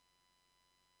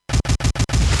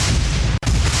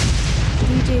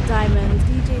DJ Diamond,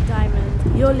 DJ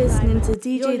Diamond. You're listening to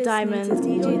DJ Diamond,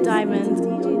 DJ Diamond,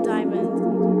 DJ Diamond.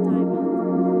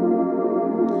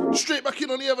 Straight back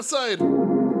in on the other side.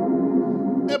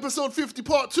 Episode 50,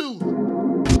 part 2.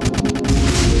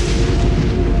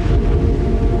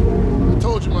 I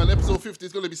told you, man, episode 50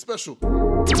 is going to be special.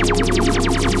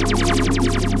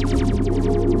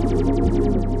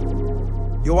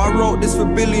 Yo, I wrote this for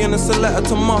Billy and it's a letter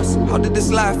to Moss. How did this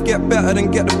life get better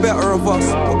than get the better of us?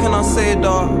 What can I say,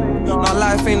 dawg? Now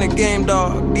life ain't a game,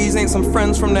 dawg. These ain't some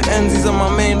friends from the ends, these are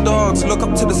my main dogs. Look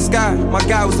up to the sky, my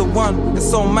guy was the one. It's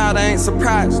so mad I ain't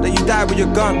surprised that you died with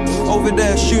your gun. Over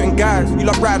there shooting guys, you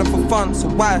like riding for fun. So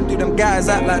why do them guys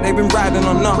act like they've been riding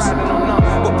on us?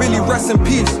 But Billy, rest in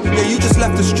peace. Yeah, you just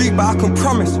left the street, but I can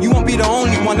promise you won't be the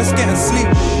only one that's getting sleep.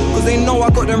 Cause they know I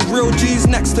got them real G's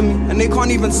next to me, and they can't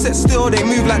even sit still, they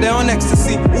move like they're on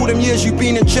ecstasy. All them years you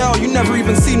been in jail, you never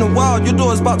even seen the world. Your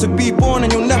daughter's about to be born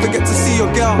and you'll never get to see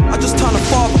your girl. I just turned a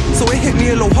father, so it hit me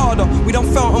a little harder. We done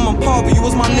felt on my par, but you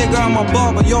was my nigga and my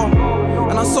barber, yo.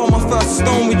 And I sold my first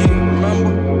stone with you,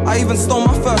 remember? I even stole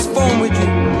my first phone with you,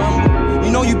 remember?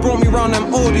 You know you brought me round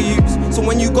them older youths, so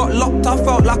when you got locked I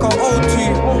felt like I owed to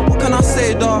you. What can I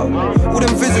say, dawg? All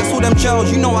them visits, all them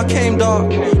jails, you know I came, dawg.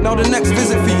 Now the next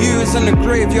visit for you is in the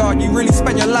graveyard. You really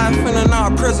spent your life in and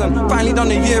out of prison. Finally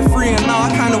done a year free and now I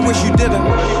kinda wish you didn't.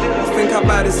 I think I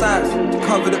buy this eyes to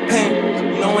cover the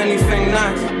pain. You know anything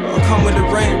nice, I'll come with the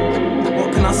rain.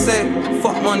 What can I say?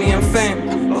 Fuck money and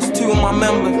fame. Lost 2 of my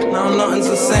members, now nothing's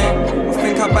the same. I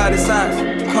think I buy this eyes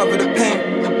to cover the pain.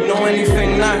 You know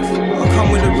anything nice, I'll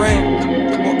come with the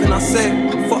rain. What can I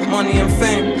say? Fuck money and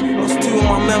fame. Lost 2 of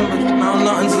my members, now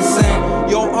nothing's the same.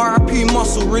 Yo, R.I.P.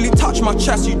 Muscle really touched my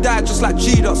chest. You died just like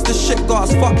G-Dots, this shit got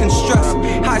us fucking stressed.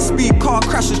 High speed car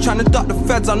crashes trying to duck the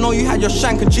feds. I know you had your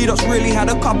shank and G-Dots really had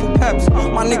a couple peps.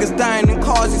 My niggas dying in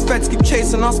cars, these feds keep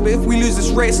chasing us. But if we lose this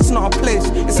race, it's not a place,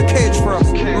 it's a cage for us.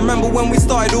 Remember when we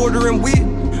started ordering weed?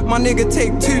 My nigga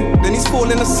take 2, then he's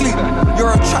falling asleep.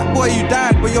 You're a trap boy, you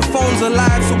died, but your phone's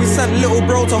alive. So we sent little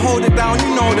bro to hold it down,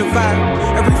 you know the vibe.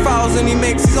 Every 1,000 he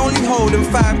makes, he's only holding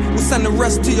 5. We'll send the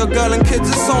rest to your girl and kids,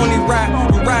 it's only right.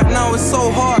 And right now it's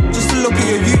so hard just to look at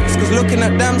your youths, cause looking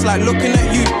at them's like looking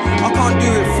at you. I can't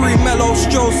do it, free mellow,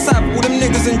 stroll, sap, all them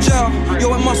niggas in jail.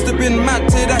 Yo, it must have been mad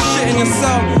to that shit in your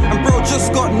cell. And bro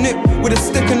just got nipped with a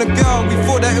stick and a girl. We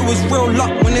thought that it was real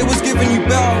luck when they was giving you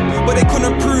bail, but they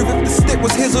couldn't prove if the stick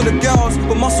was his or the girls.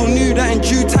 But Muscle knew that in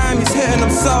due time he's hitting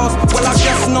themselves. Well, I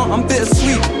guess not, I'm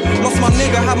bittersweet. Lost my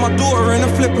nigga, had my daughter in a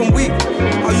flipping week.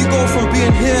 How you go from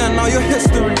being here and now you're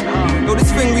history? Yo,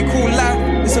 this thing we call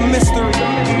life, it's a mystery.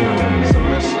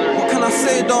 What can I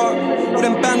say, dawg? All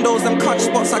them bandos, them clutch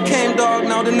spots, I came, dawg.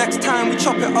 Now the next time we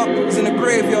chop it up is in the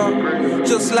graveyard.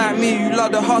 Just like me, you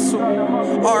love the hustle.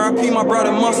 R.I.P. my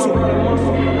brother Muscle.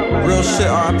 Real shit,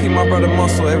 R.I.P. my brother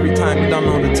Muscle. Every time you done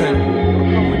all the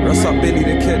 10. What's up, Billy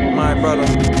the Kid, my brother.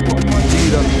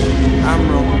 Gita,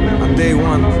 Amro, I'm day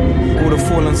one. All the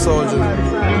fallen soldiers.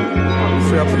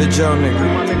 Free up for the jail, nigga.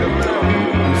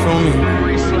 You feel me?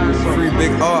 Free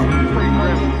Big R.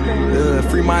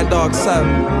 Free my dog, Sab.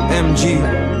 MG.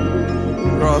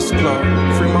 Ross Clark.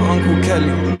 Free my Uncle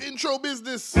Kelly. Intro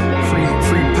business. Free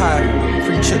Pie.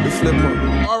 Free Chip the Flipper.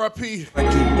 R.I.P.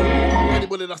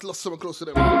 Anybody that's lost someone close to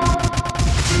them.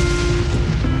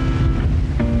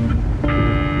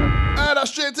 Alright,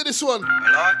 straight into this one.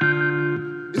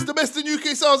 Hello? It's the Best in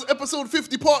UK Sounds, episode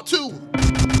 50, part 2.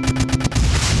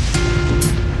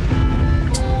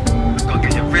 Gotta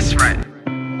get your wrist right.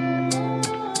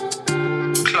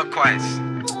 Clockwise.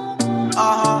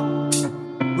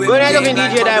 Good night, looking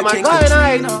DJ Diamond. Good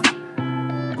night.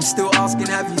 I'm still asking,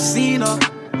 have you seen her?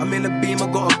 I'm in a beam, I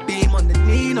got a beam on the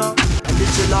Nina. And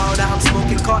it's your loud that I'm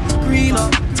smoking cotton greener.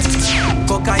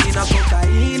 Cocaina.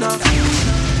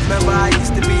 Remember I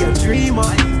used to be a dreamer.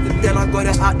 Then I got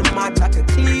it out the mud like a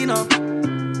cleaner.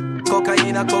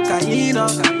 Cocaina.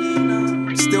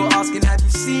 Still asking, have you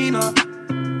seen her?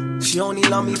 She only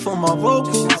love me for my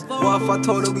vocals. What if I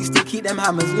told her we still keep them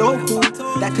hammers local?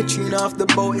 That Katrina off the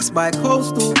boat, it's by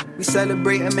coastal. We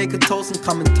celebrate and make a toast and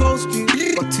come and toast you.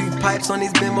 Got 2 pipes on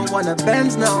his bim and 1 of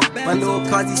Benz now. My little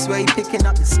cuzzy swear he picking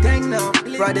up the skeng now.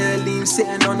 Brother Aleem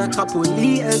sitting on a couple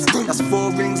liters. That's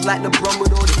 4 rings like LeBron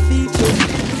with all the features.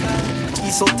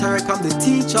 Esoteric, I'm the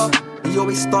teacher. He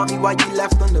always start me while you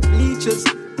left on the bleachers.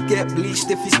 Get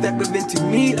bleached if you step within 2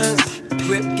 meters.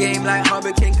 Whip game like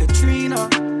Hurricane Katrina.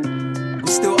 I'm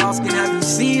still asking, have you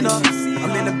seen her?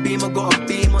 I'm in a beam, I got a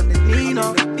beam on the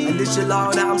Nina. And this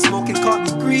gelato that I'm smoking can't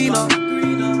be greener.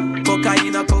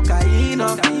 Cocaina.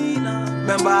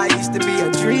 Remember I used to be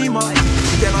a dreamer.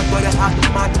 Then I got it out the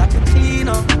mud like a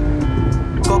cleaner.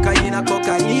 Cocaina.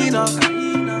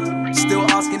 Still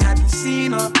asking, have you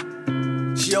seen her?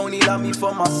 She only love me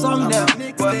for my song, them.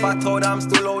 But if I told her I'm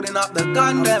still loading up the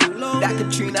gun, them. That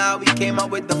Katrina, how we came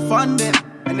up with the funding.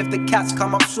 And if the cats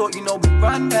come up short, you know we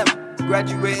run them.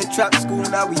 Graduated trap school,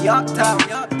 now we uptown.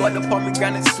 Got the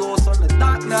pomegranate sauce on the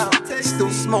dock now. Still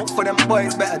smoke for them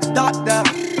boys, better duck down.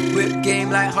 Whip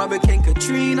game like Hurricane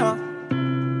Katrina.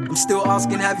 I'm still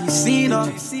asking, have you seen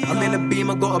her? I'm in a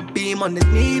Beamer, got a beam on the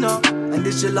Nina. And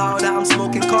this gelato that I'm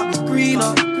smoking can't be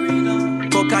greener.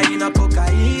 Cocaina,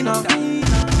 cocaina.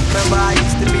 Remember I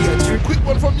used to be a drink. Quick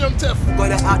one from Young Tef.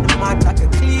 Got it out the mud like a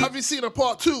clean. Have you seen a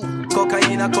part 2?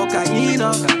 Cocaina,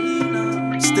 cocaina.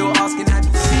 Still asking, have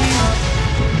you seen her?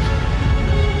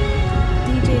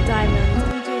 DJ Diamond.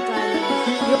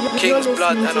 King's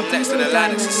Blood and I'm next in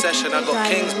Atlantic Succession. I got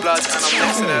King's Blood and I'm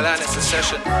next in Atlantic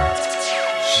Succession.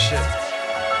 Shit.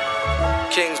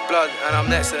 King's Blood and I'm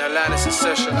next in Atlantic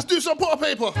Succession. Let's do some pot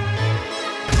paper.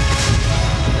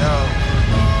 Yo.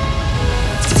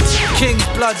 King's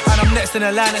Blood and I'm next in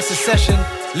Atlantic Succession.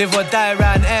 Live or die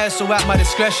around air, so at my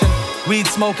discretion. Weed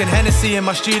smoking Hennessy in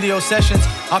my studio sessions.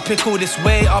 I pick all this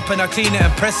way up and I clean it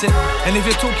and press it. And if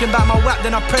you're talking about my whack,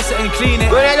 then I press it and clean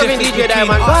it. Difference between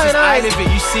us is I live it,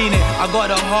 you seen it. I got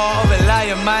the heart of a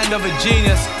lion, mind of a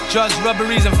genius. Drugs,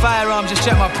 robberies and firearms, just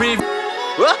check my previous.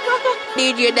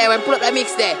 DJ Diamond, pull up that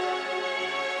mix there.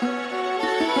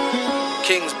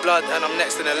 King's Blood and I'm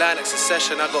next in Atlantic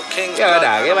Succession. I got King's Yo, Blood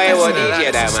dog, and I'm next in DJ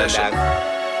Atlantic Diamond, Succession. dog.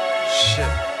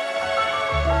 Shit.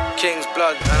 King's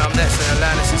Blood and I'm next in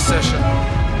Atlantic Succession.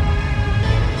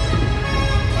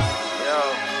 Yo.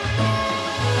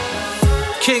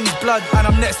 King's Blood and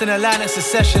I'm next in Atlantic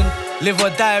Succession. Live or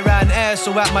die around air,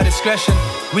 so at my discretion.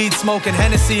 Weed smoking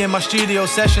Hennessy in my studio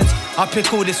sessions. I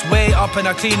pick all this way up and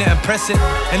I clean it and press it.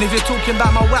 And if you're talking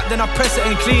about my whack, then I press it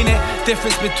and clean it.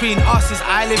 Difference between us is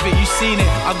I live it, you seen it.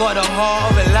 I got the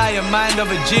heart of a lion, mind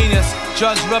of a genius.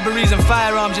 Drugs, robberies and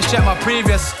firearms, just check my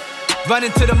previous.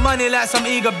 Running to the money like some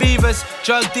eager beavers.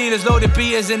 Drug dealers, loaded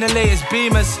beaters in the latest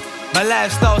Beamers. My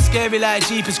lifestyle scary like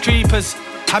Jeepers Creepers.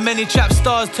 How many trap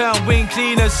stars turn wing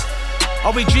cleaners?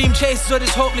 Are we dream chasers or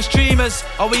just hopeless dreamers?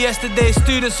 Are we yesterday's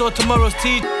students or tomorrow's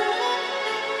teachers?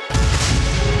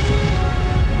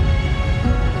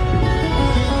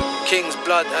 King's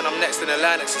Blood and I'm next in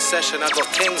Atlantic Succession. I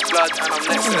got King's Blood and I'm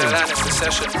next in Atlantic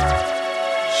Succession.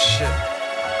 Shit.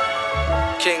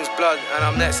 King's Blood and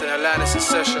I'm next in Atlantic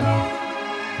Succession.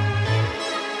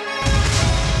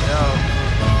 Yo.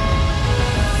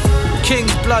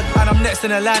 King's Blood and I'm next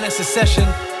in Atlantic Succession.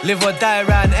 Live or die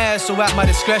around air, so at my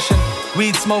discretion.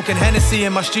 Weed smoking Hennessy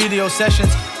in my studio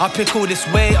sessions. I pick all this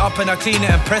way up and I clean it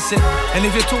and press it. And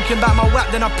if you're talking about my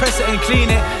whack, then I press it and clean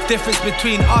it. Difference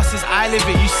between us is I live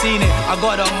it, you seen it. I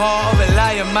got the heart of a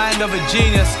lion, mind of a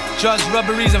genius. Drugs,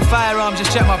 robberies and firearms,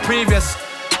 just check my previous.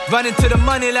 Running to the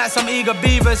money like some eager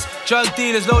beavers. Drug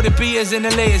dealers, loaded beaters in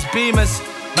the latest Beamers.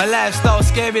 My lifestyle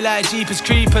scary like Jeepers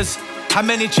Creepers. How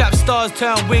many trap stars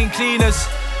turn wing cleaners?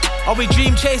 Are we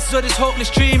dream chasers or just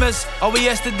hopeless dreamers? Are we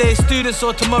yesterday's students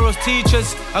or tomorrow's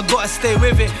teachers? I gotta stay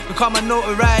with it, become a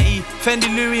notoriety.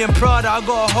 Fendi, Louis and Prada, I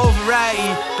got a whole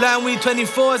variety. Blind weed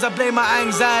 24s, I blame my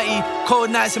anxiety. Cold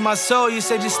nights in my soul, you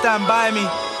said just stand by me.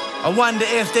 I wonder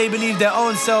if they believe their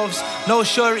own selves. No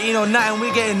surety, no nothing,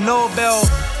 we getting no bell.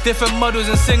 Different models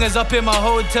and singers up in my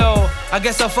hotel. I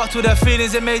guess I fucked with their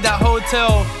feelings, it made that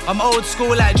hotel. I'm old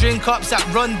school like drink ups at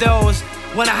Rondell's.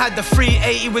 When I had the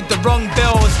 380 with the wrong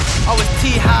bells. I was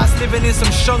tea-house living in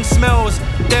some strong smells.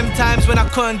 Them times when I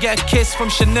couldn't get a kiss from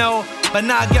Chanel. But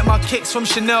now I get my kicks from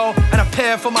Chanel. And a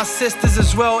pair for my sisters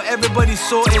as well, everybody's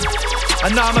sorted.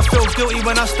 And now I'ma feel guilty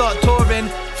when I start touring.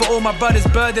 For all my brothers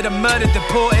birded and murdered,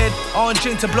 deported. I don't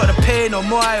drink to block the pain, no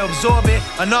more I absorb it.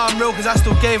 I know I'm real cause I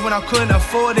still gave when I couldn't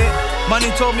afford it. Money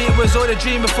told me it was all a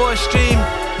dream before a stream.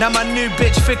 Now my new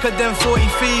bitch thicker than 40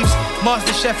 thieves.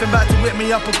 Master chef about to whip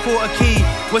me up a quarter key.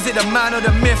 Was it the man or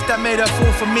the myth that made her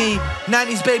fall for me?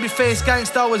 90s babyface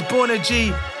gangster, I was born a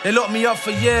G. They locked me up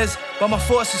for years, but my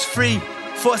thoughts is free.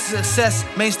 Thoughts of success,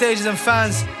 main stages and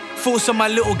fans. Thoughts on my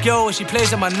little girl when she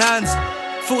plays on my nans.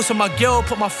 Thoughts on my girl,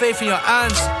 put my faith in your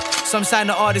hands. Some sign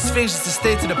the hardest things just to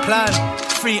stay to the plan.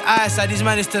 Free eyesight, these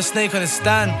man is still snake on the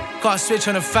stand. Can't switch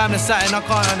on the family, something I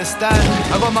can't understand.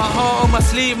 I got my heart on my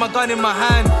sleeve, my gun in my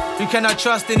hand. You cannot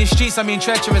trust in these streets, I'm in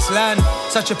treacherous land.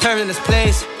 Such a perilous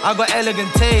place, I got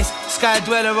elegant taste. Sky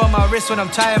dweller on my wrist when I'm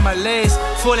tying my lace.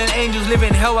 Fallen angels live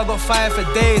in hell, I got fire for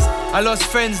days. I lost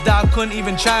friends that I couldn't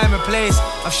even try and replace.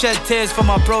 I've shed tears for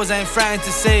my bros, I ain't frightened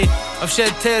to say. I've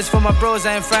shed tears for my bros,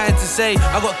 I ain't frightened to say.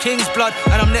 I got King's Blood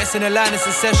and I'm next in the line of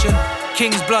succession.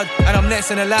 King's blood, and I'm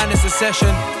next in the line, it's a session.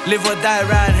 Live or die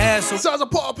round here, so Sounds a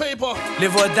pot of paper.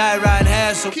 live or die round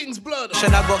here, so King's blood.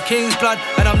 and I got King's blood,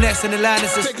 and I'm next in the line,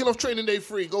 it's a Taking off training day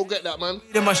free. Go get that, man.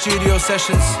 in my studio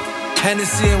sessions.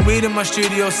 Hennessy and weed in my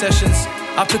studio sessions.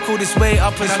 I pick all this weight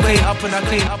up and I clean, up and I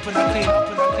clean, up and I clean, up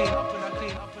and I clean, up and I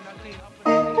clean, up and I clean, up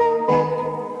and I clean.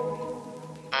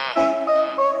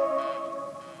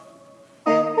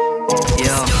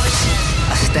 Yo,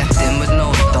 I stepped in with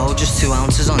no dough, just 2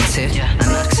 ounces on tip,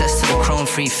 and access to the chrome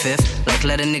 3/5. Like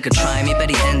let a nigga try me, bet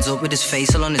he ends up with his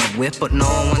face all on his whip, but no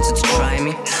one wanted to try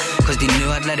me, cause they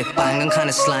knew I'd let it bang and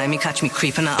kinda slimy. Catch me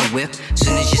creeping out a whip,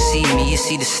 soon as you see me, you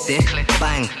see the stick,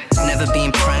 bang. Never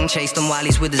been pranked, chased him while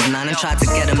he's with his nan and tried to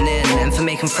get him near and then for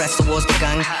making threats towards the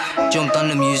gang. Jumped on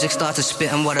the music, started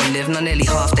spitting what I live, now nearly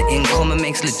half the income it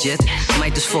makes legit.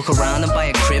 Might just fuck around and buy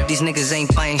a crib, these niggas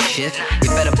ain't buying shit. You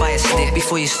better buy a stick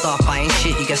before you start buying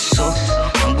shit, you get sucked.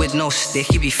 And with no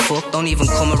stick, you be fucked. Don't even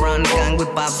come around the gang with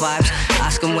bad vibes.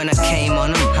 Ask him when I came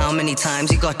on him, how many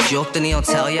times he got joked, and he'll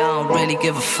tell you I don't really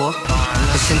give a fuck.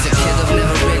 But since a kid I've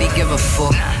never really give a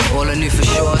fuck. All I knew for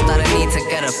sure is that I need to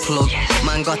get a plug.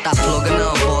 Man got that plug and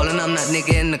now I'm ballin', I'm that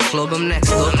nigga in the club, I'm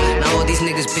next up. Now all these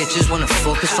niggas bitches wanna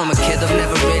fuck, cause from a kid I've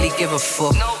never really give a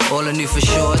fuck. All I knew for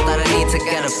sure is that I need to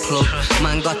get a plug.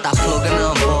 Man got that plug and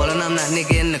now I'm ballin', I'm that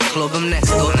nigga in the club, I'm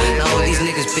next up. Now all these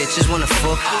niggas bitches wanna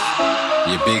fuck.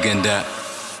 You're big in that.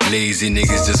 Lazy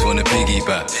niggas just wanna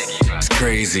piggyback. It's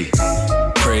crazy.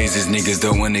 Praises niggas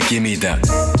don't wanna give me that.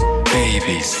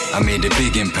 Babies, I made a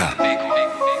big impact.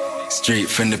 Straight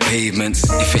from the pavements.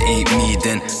 If it ain't me,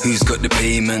 then who's got the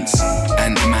payments?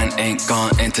 And man ain't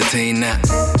gonna entertain that.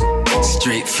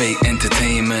 Straight fake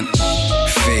entertainment.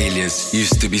 Failures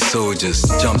used to be soldiers.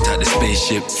 Jumped out the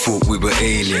spaceship, thought we were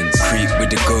aliens. Creep with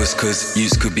the ghost, cause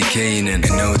used could be Kanan.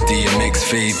 And no DMX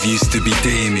fave used to be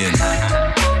Damien.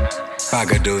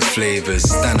 Bag of those flavors,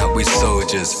 stand up with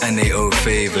soldiers and they owe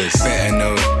favors. Better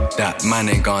know that man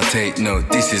ain't gonna take no.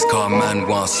 This is car man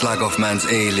want slag off man's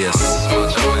alias.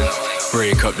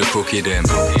 Break up the cookie them.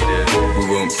 We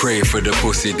won't pray for the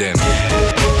pussy them.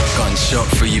 Gunshot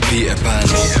for you Peter Pans.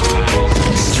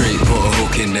 Straight put a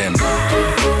hook in them.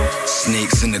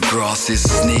 Snakes in the grasses,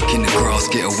 snake in the grass,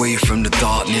 get away from the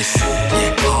darkness.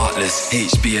 Yeah, heartless,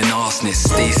 HB and arsonist,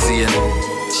 Stacey and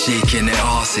shaking their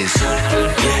asses.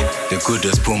 Yeah, the good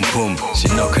as pum pum. She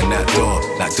knock on that door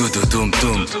like do do dum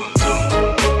dum.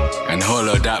 And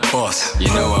hollow that boss, you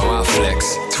know how I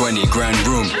flex. 20 grand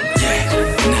room, yeah.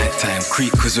 Nighttime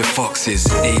creep cause we're foxes.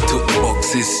 A took the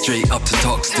boxes straight up to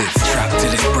Toxted. Trapped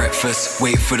till it's breakfast,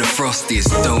 wait for the frosties.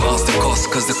 Don't ask the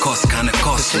cost cause the cost kinda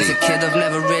costly. Since a kid I've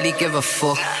never really give a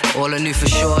fuck. All I knew for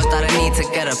sure is that I need to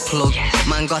get a plug.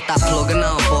 Man got that plug and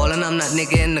now I'm ballin', I'm that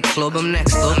nigga in the club, I'm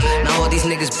next up. Now all these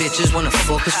niggas bitches wanna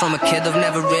fuck, cause from a kid I've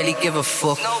never really give a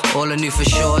fuck. All I knew for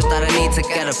sure is that I need to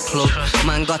get a plug.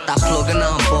 Man got that plug and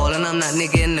now I'm ballin', I'm that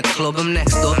nigga in the club, I'm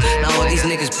next up. Now all these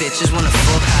niggas bitches wanna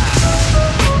fuck.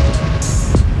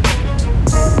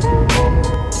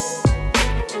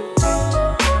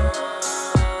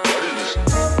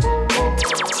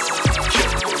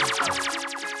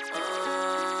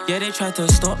 Yeah, they tried to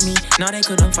stop me, now they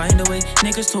couldn't find a way.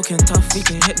 Niggas talking tough, we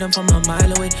can hit them from a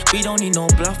mile away. We don't need no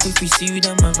bluff, if we see you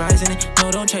then we're rising it.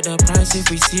 No, don't check the price, if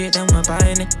we see it then we're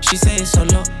buying it. She say it's a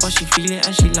lot, but she feel it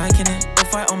and she liking it. Go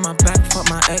fight on my back, fuck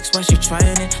my ex while she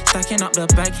trying it. Stacking up the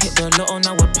bag, hit the lotto,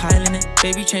 now we're piling it.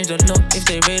 Baby change the look, if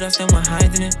they raid us then we're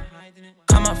hiding it.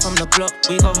 Come up from the block,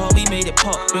 we got hot, we made it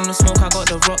pop. Bring the smoke, I got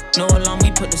the rock. No alarm,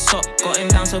 we put the sock. Got him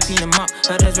down, so clean him up.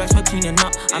 Heard his racks for cleaning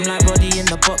up. I'm like body in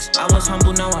the box. I was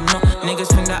humble, now I'm not.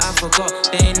 Niggas think that I forgot.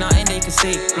 There ain't nothing they can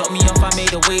say. Block me off, I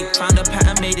made a way. Found a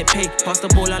pattern, made it pay. Pass the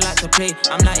ball, I like to play.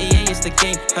 I'm like EA, it's the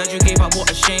game. Heard you gave up,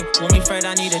 what a shame. Call me Fred,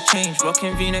 I need a change.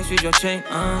 Rockin' V-necks with your chain.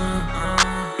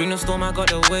 Bring the storm, I got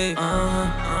the wave.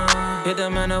 Hit the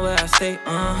manor where I stay.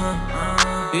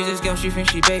 Who's this girl, she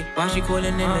thinks she bait. Why she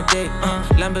calling in the day?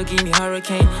 Lamborghini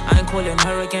Hurricane, I ain't calling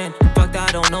her again. Fuck that,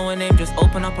 I don't know her name. Just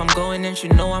open up, I'm going in. She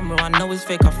know I'm real, I know it's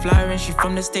fake. I fly her and she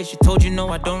from the States. She told you no,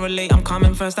 I don't relate. I'm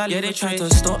coming first, I leave. Yeah, they tried to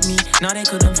stop me, now they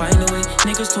couldn't find a way.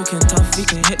 Niggas talking tough, we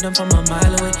can hit them from a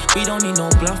mile away. We don't need no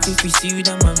bluff, if we see you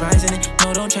then we're rising it.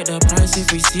 No, don't check the price,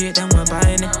 if we see it then we're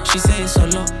buying it. She say it's a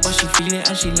lot, but she feel it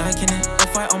and she liking it. Go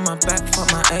fight on my back, fuck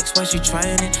my ex while she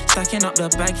trying it. Stacking up the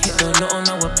bag, hit the lotto,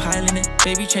 now we're piling it.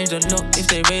 Baby change the look, if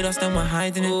they raid us then we're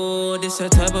hiding it. Oh, this a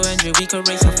turbo engine, we can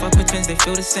race. I fuck with twins, they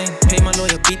feel the same. Pay my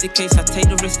lawyer, beat the case, I take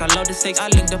the risk, I love the stakes. I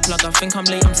link the plug, I think I'm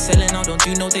late, I'm selling out, don't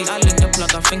do no dates. I link the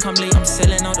plug, I think I'm late, I'm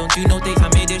selling out, don't do no dates. I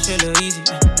made this shit look easy,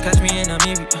 catch me in a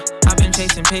mirror. I've been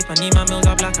chasing paper, need my meals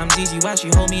up like I'm ZZ. Why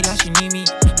she hold me like she need me?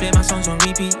 Play my songs on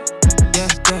repeat. Yeah,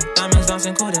 diamonds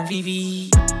dancing, call them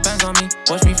VV. Bands on me,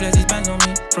 watch me flex these bands on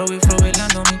me. Throw it,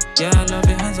 land on me. Yeah, I love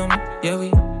it, hands on me. Yeah, we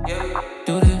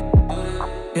do this.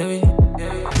 Yeah, we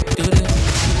do this.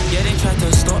 Yeah, they tried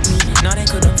to stop me, now they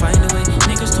couldn't find a way.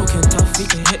 Niggas talking tough, we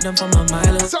can hit them from a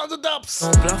mile away. Sounds of dubs.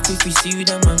 Don't bluff if we see you,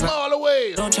 then we're all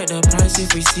away. Don't check the price,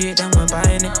 if we see it, then we're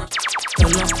buying it. The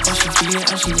love, but she feel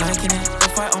it and she liking it. The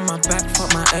fight on my back,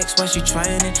 fuck my ex, why she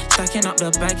trying it? Stacking up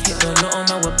the bag, hit the lot,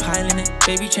 now we're piling it.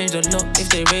 Baby, change the look, if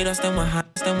they raid us, then we're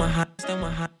hot, then we're hot, then we're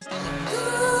hot.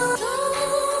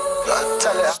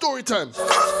 Story time.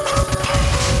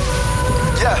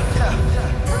 Yeah.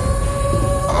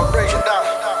 I'ma break it down.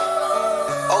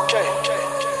 Okay.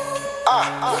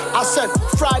 I said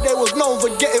Friday was known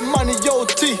for getting money,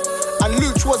 OT. And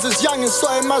Luch was as young and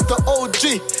saw him as the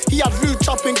OG. He had Luch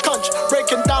up in Cunch,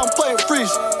 breaking down point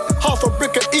threes. Half a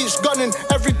brick of each, gunning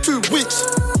every 2 weeks.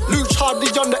 Luch hardly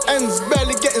on the ends,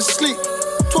 barely getting sleep.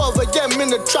 12 a.m.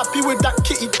 in the trappy with that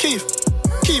kitty Keith.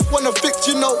 Keith wanna fix,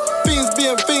 you know, fiends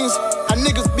being fiends. And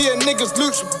niggas being niggas.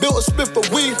 Luch built a spliff of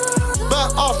weed.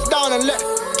 Burnt off down and let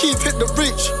Keith hit the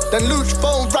reach. Then Luch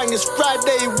phone rang, it's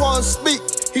Friday, he won't speak.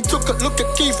 He took a look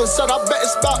at Keith and said, I bet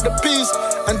it's about the peas.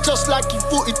 And just like he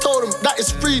thought, he told him that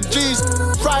it's 3 G's.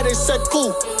 Friday said,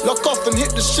 cool, lock off and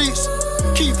hit the sheets.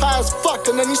 Keith high as fuck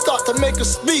and then he start to make a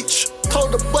speech.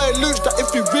 Told the boy Luch that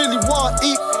if he really want to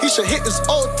eat, he should hit this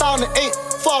old town, it ain't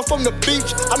far from the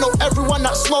beach. I know everyone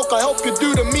that smoke, I help you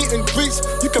do the meet and greets.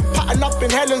 You can pattern up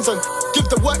in Helen's and give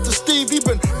the work to Steve. He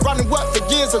been running work for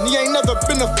years and he ain't never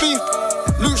been a thief.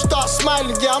 Luch starts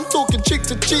smiling, yeah, I'm talking cheek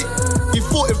to cheek. He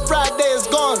thought if Friday is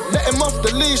gone, let him off the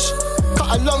leash.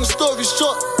 Cut a long story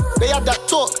short, they had that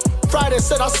talk. Friday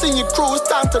said, I seen your crew, it's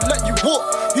time to let you walk.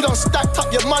 You done stacked up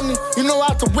your money, you know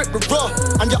how to whip the raw.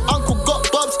 And your uncle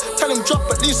got bubs, tell him drop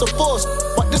at least a force.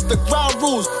 But this the ground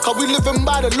rules, cause we living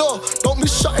by the law. Don't be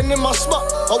shutting in my spot,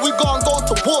 or we gon' go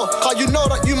to war. Cause you know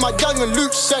that you my young, and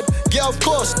Luch said, yeah, of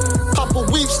course. Couple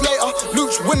weeks later,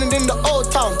 Luch winning in the old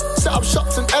town. Set up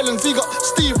shops in Ellen's, he got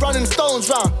Steve running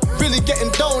stones round. Really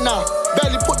getting down now,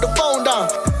 barely put the phone down.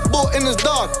 Bought in his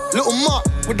dog, little Mark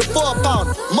with the 4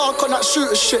 pound. Mark on that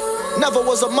shooter shit, never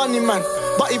was a money man.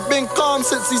 But he been calm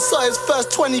since he saw his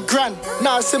first 20 grand.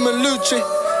 Now it's him and Lucci,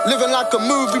 living like a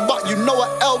movie. But you know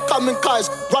what L coming, cause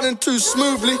running too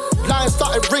smoothly. Lines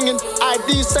started ringing,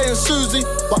 ID saying Susie.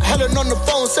 But Helen on the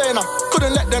phone saying I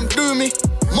couldn't let them do me.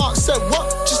 Mark said what?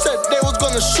 She said they was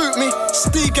gonna shoot me.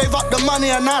 Steve gave up the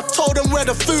money and I told them where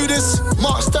the food is.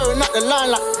 Mark staring at the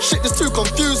line like shit is too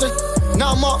confusing.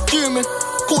 Now Mark fuming,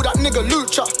 call that nigga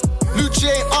Lucha. Lucci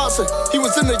ain't answered, he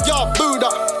was in the yard booed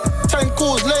up. 10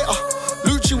 calls later,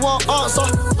 Lucci won't answer.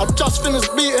 I just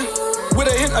finished beating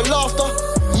with a hint of laughter.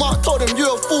 Mark told him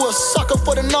you a fool, a sucker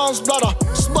for the nuns, brother.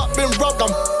 Spot been rubbed,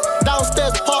 I'm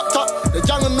downstairs parked up. The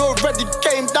young'un already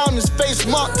came down, his face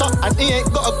marked up. And he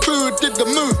ain't got a clue who did the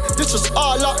move, this was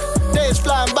our luck. Days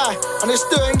flying by, and they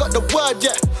still ain't got the word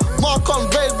yet. Mark on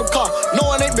raised because no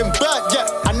one ain't been burnt yet.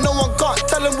 And no one can't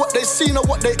tell them what they seen or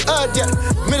what they heard yet.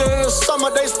 Middle of the summer,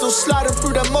 they still sliding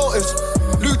through their motives.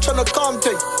 Luch on the calm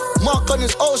thing, Mark on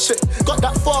his old shit. Got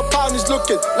that 4 pound, he's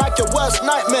looking like your worst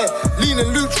nightmare. Leaning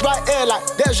Luch right here, like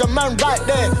there's your man right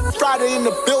there. Friday in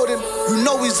the building, you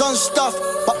know he's on stuff.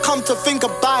 But come to think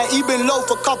about it, he been low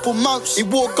for a couple months. He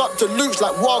walk up to Luch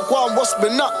like, Wagwan, what's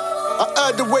been up? I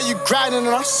heard the way you grinding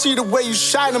and I see the way you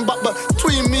shining. But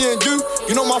between me and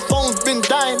you know my phone's been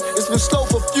dying. It's been slow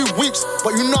for a few weeks,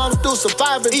 but you know I'm still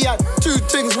surviving. He had 2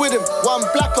 things with him,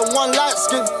 1 black and 1 light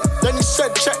skin. Then he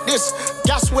said, check this,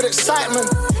 gas with excitement.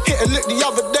 Hit a lick the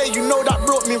other day, you know that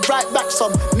brought me right back.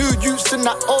 Some new youths in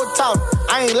that old town,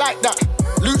 I ain't like that.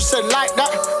 Luch said like that,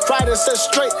 Friday said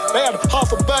straight. They had half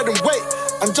a burden weight,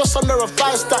 and just under a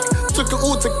 5 stack. Took it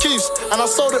all to Keith's, and I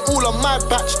sold it all on my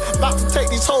batch. About to take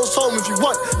these hoes home, if you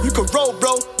want, you can roll,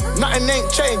 bro. Nothing ain't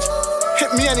changed,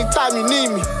 hit me anytime you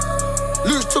need me.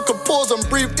 Luch took a pause and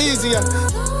breathed easy and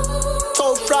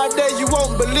told Friday you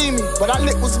won't believe me, but that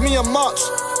lick was me and March.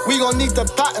 We gon' need the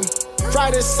pattern.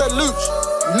 Friday said Luch,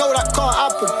 no that can't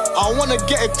happen. I wanna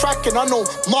get it cracking. I know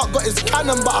Mark got his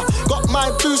cannon, but I got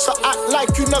mine too, so act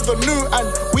like you never knew and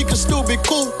we can still be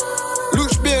cool.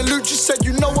 Luch being Luch, he said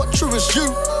you know what true is you.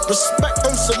 Respect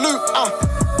and salute,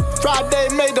 Friday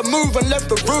made a move and left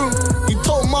the room. He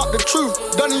told Mark the truth,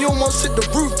 then he almost hit the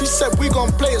roof. He said we gon'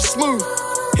 play it smooth,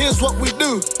 here's what we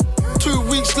do. 2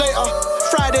 weeks later,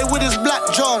 Friday with his black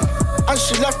John, and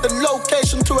she left the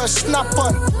location to her snap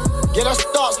on. Yeah, that's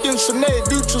dark skin Sinead,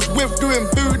 Luch was with doing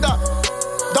booed up.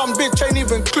 Dumb bitch ain't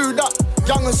even clued up.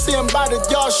 Young and see him by the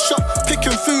yard shop,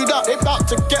 picking food up. They about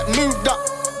to get moved up.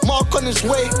 Mark on his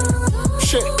way,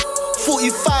 shit.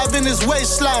 45 in his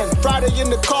waistline. Friday in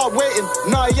the car waiting.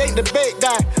 Nah, he ain't the bait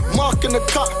guy. Mark in the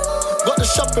cut. Got the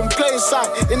shopping place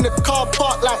side in the car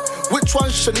park like, which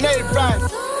one's Sinead ride?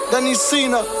 Then he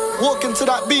seen her walk into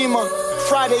that Beamer.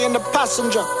 Friday in the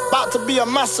passenger, about to be a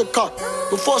massacre.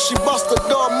 Before she bust the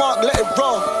door, Mark let it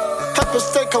roll. Pepper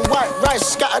steak and white rice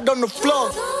scattered on the floor.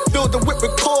 Filled the whip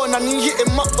with corn and he hit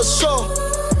him up for sure.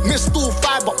 Missed all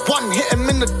 5 but 1 hit him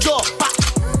in the jaw. Back.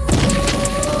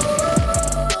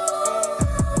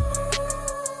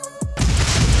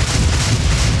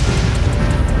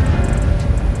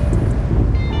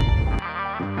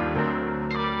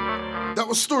 That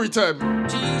was story time.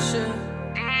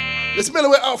 Let's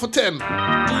mellow it out for 10.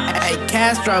 Hey,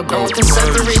 Castro, go. No one can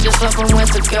separate this love when we're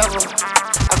together.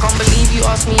 I can't believe you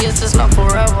asked me, is this love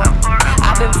forever?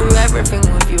 I've been through everything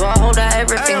with you. I hold that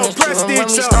everything is true. And when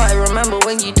we started, remember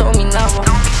when you told me never.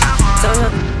 Tell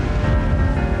her.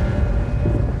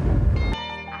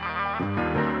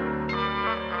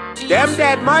 Them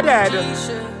dead, my dad.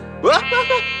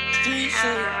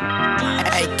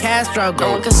 Hey, Castro, go.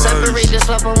 No one can separate this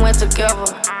love when we're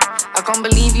together. I can't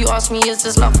believe you asked me, is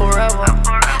this love forever?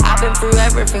 I've been through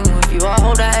everything with you. I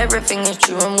hold that everything is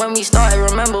true. And when we started,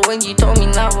 remember when you told me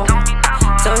never.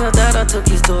 Tell your dad I took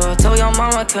his door. Tell your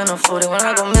mom I couldn't afford it. When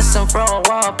I go missing for a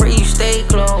while, I pray you stay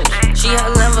close. She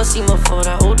had never seen before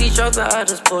that. All these drugs that I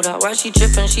just pulled out. Why she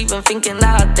tripping? She been thinking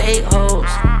that I date hoes.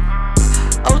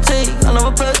 I'll take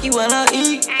another perky when I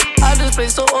eat. I just play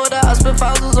so old that I spend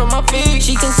thousands on my feet.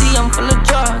 She can see I'm full of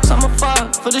drugs, I'm a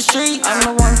fuck for the streets. I'm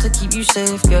the one to keep you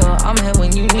safe, girl, I'm here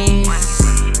when you need.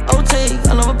 I'll take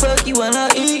another perky when I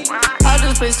eat. I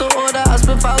just play so old that I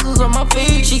spend thousands on my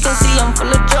feet. She can see I'm full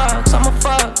of drugs, I'm a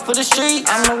fuck for the streets.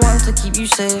 I'm the one to keep you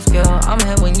safe, girl, I'm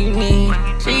here when you need.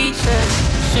 Street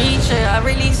shit, I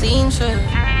really seen shit.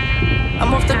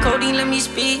 I'm off the codeine, let me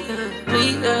speak,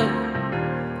 please,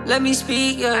 let me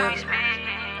speak, yeah.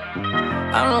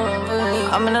 I don't know,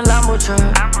 I'm in a Lambo truck.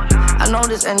 I know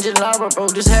this engine loud, but bro,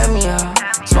 just hear me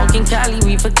out. Smoking Cali,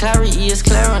 weed for clarity, it's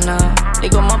clearer now. They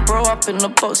got my bro up in the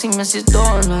box, he missed his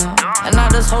door now. And I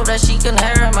just hope that she can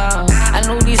hear him out. I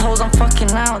know these hoes I'm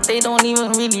fucking out, they don't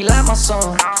even really like my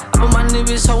song. I put my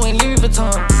niggas hoe in Louis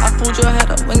Vuitton. I pulled your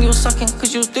head up when you was sucking,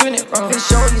 cause you was doing it wrong. They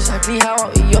show you exactly how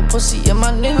I eat your pussy in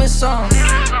my newest song.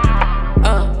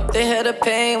 They hear the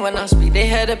pain when I speak, they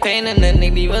hear the pain and then they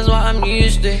leave us what I'm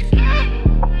used to.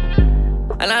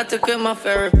 And I took in my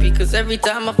therapy, cause every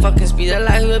time I fucking speak, I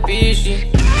like who abused you.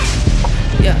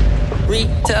 Yeah,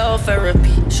 retail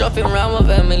therapy. Shopping around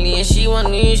with Emily and she want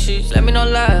new shoes. Let me not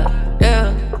lie,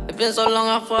 yeah. It's been so long,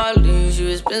 I thought I'd lose you.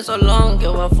 It's been so long,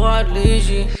 girl, I thought I'd lose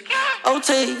you. I'll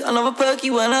take another perky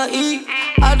when I eat.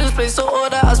 I just play so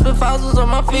old that I spend thousands on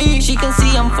my feet. She can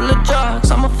see I'm full of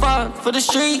drugs, I'm a fuck for the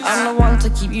streets. I'm the one to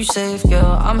keep you safe,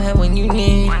 girl, I'm here when you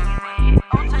need.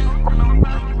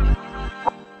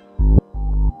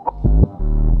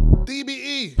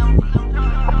 DBE,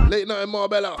 late night in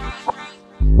Marbella.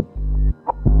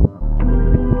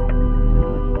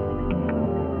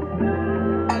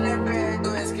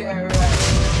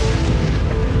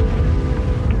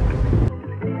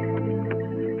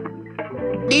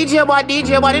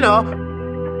 DJ boy, you know.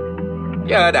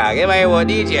 Yo, dog, if I want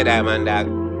DJ Diamond, dog.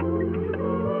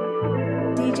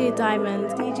 DJ Diamond,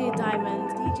 DJ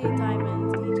Diamond, DJ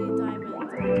Diamond, DJ Diamond,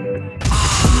 DJ Diamond.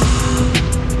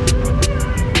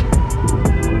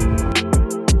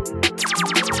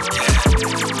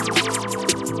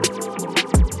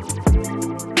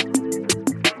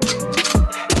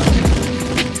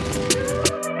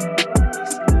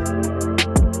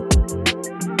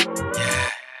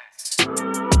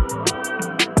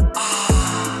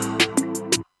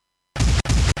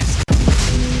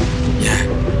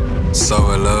 So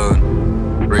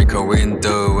alone, break a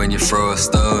window when you throw a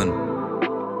stone.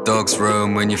 Dogs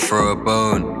roam when you throw a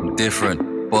bone.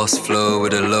 Different, boss flow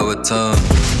with a lower tone.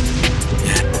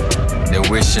 Yeah.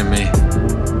 They're wishing me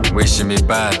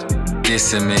bad,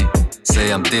 dissing me.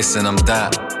 Say I'm this and I'm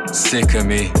that, sick of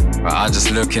me. But I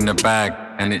just look in the bag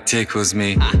and it tickles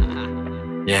me.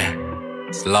 Yeah,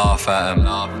 just laugh at 'em.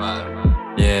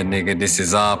 Yeah, nigga, this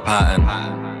is our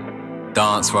pattern.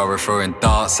 Dance while we're throwing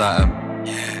darts at 'em.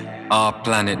 Our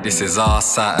planet, this is our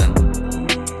Saturn.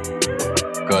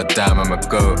 God damn, I'm a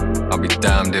goat. I'll be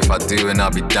damned if I do and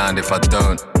I'll be damned if I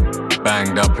don't.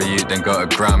 Banged up a youth, then got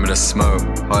a gram of the smoke.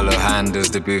 Hollow handles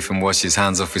the booth and wash his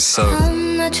hands off his soap.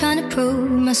 I'm not trying to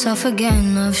prove myself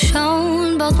again. I've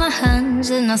shown both my hands,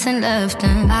 there's nothing left,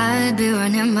 and I'd be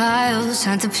running miles,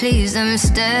 trying to please them.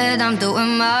 Instead, I'm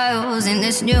doing miles in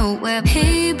this new web.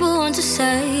 People want to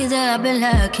say that I've been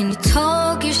lacking. You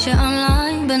talk your shit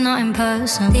online, but not in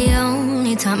person. The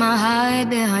only time I hide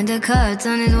behind the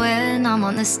curtain is when I'm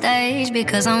on the stage,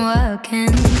 because I'm working.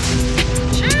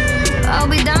 I'll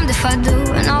be damned if I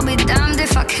do, and I'll be damned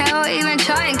if I care or even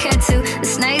try and care to. The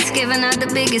snake's giving out the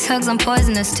biggest hugs, I'm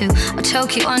poisonous too. I'll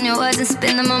choke you on your words and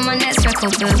spin them on my next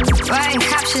record bill. Writing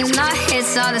captions, not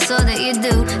hits, all that's all that you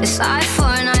do. It's eye for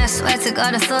an eye, I swear to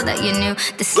God, I thought that you knew.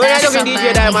 This last up and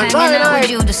hanging out with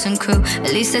Judas and crew.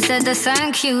 At least I said the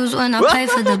thank yous when I pay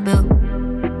for the bill.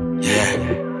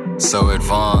 Yeah, so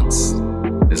advanced.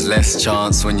 There's less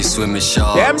chance when you swim with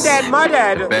sharks. Them dead, my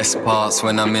dad. The best parts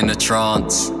when I'm in a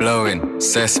trance. Blowing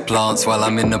cess plants while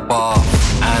I'm in the bar.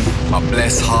 And my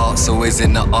blessed heart's always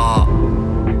in the art.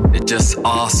 It just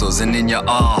arseholes and in your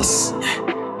arse.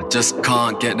 I just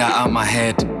can't get that out my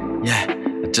head. Yeah,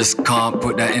 I just can't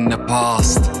put that in the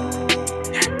past.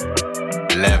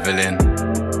 Leveling,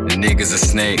 the nigga's a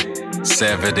snake.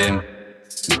 Severed him.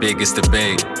 The biggest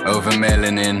debate over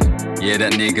melanin. Yeah,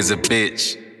 that nigga's a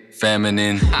bitch.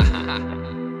 Feminine.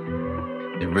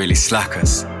 They really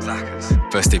slackers.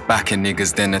 First they backing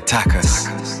niggas, then attack us.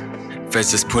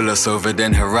 First just pull us over,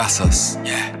 then harass us.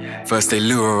 First they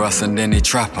lure us and then they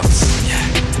trap us.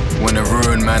 Wanna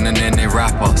ruin man and then they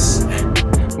rap us.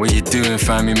 What you doing,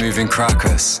 fam? You moving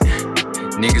crackers.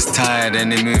 Niggas tired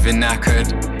and they moving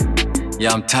knackered.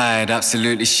 Yeah, I'm tired,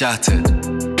 absolutely shattered.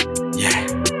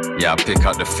 Yeah, I pick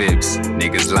up the fibs.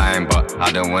 Niggas lying, but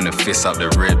I don't wanna fist up the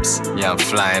ribs. Yeah, I'm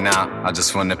flying out, I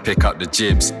just wanna pick up the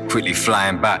jibs. Quickly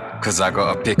flying back, cause I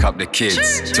gotta pick up the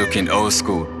kids. Talking old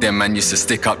school, them man used to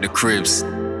stick up the cribs.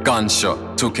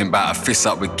 Gunshot, talking about a fist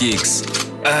up with gigs.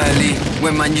 Early,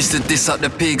 when man used to diss up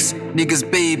the pigs. Niggas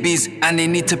babies, and they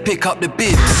need to pick up the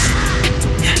bibs.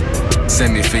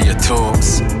 Send me for your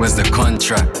talks, where's the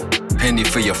contract? Penny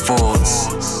for your thoughts.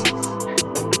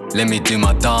 Let me do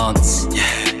my dance.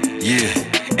 Yeah,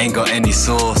 ain't got any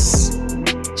sauce.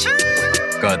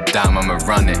 God damn, I'ma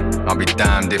run it. I'll be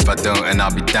damned if I don't, and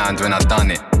I'll be damned when I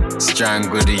done it.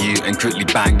 Strangled the youth and quickly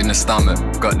banged in the stomach.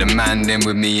 Got the man in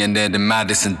with me and they're the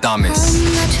maddest and dumbest.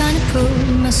 I'm not trying to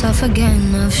prove myself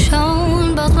again. I've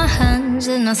shown both my hands,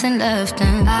 there's nothing left,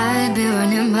 and I'd be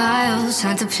running miles,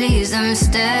 trying to please them.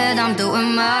 Instead, I'm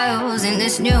doing miles in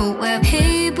this new web.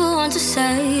 People want to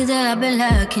say that I've been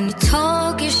lacking. You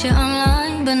talk your shit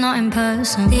online, but not in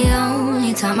person. The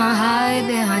only time I hide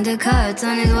behind the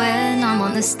curtain is when I'm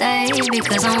on the stage,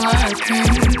 because I'm working.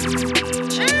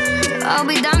 I'll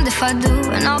be damned if I do,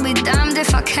 and I'll be damned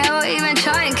if I care or even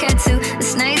try and care to. The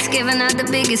snake's giving out the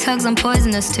biggest hugs, I'm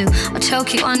poisonous too. I'll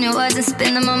choke you on your words and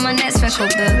spin them on my next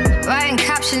record bill. Writing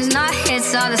captions, not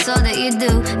hits, all that's all that you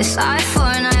do. It's eye for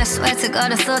an eye, I swear to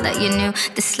God, I thought that you knew.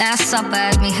 This last supper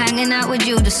had me hanging out with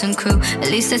Judas and crew.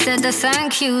 At least I said the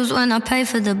thank yous when I pay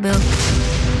for the bill.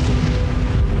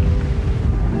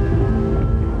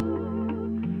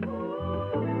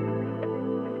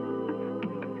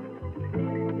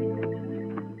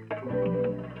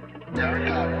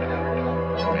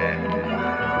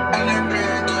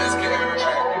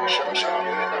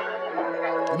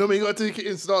 You know me, you gotta take it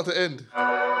in start to end.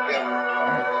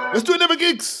 Let's do another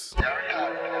gigs. Like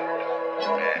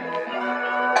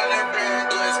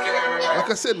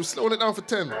I said, we're slowing it down for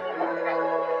 10. The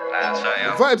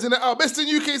vibes in it out. Best in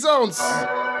UK sounds.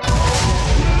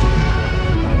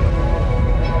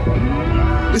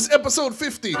 It's episode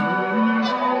 50.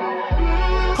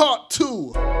 Part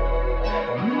 2.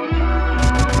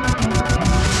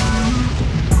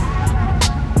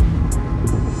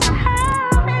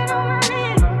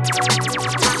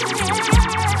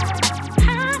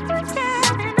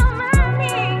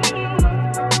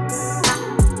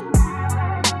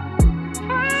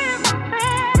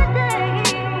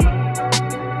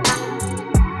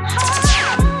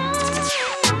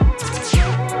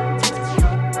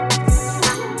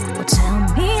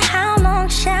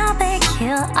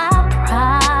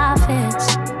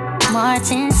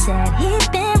 Martin said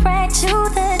he'd been right to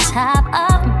the top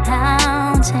of the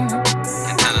mountain.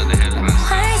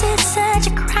 Why is it such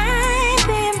a crime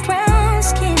being brown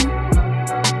skin?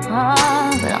 Oh,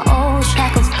 but the old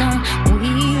shackles done, we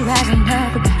rising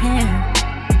up again.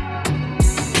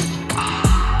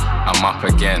 I'm up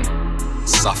again.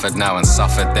 Suffered now and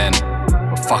suffered then.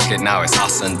 But fuck it now, it's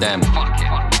us and them.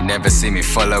 Never see me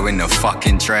following the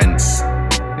fucking trends.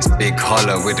 It's Big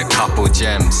Hollow with a couple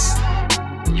gems.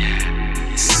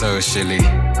 Socially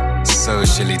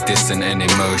socially distant and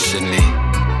emotionally.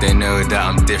 They know that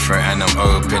I'm different and I'm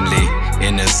openly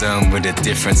in the zone with a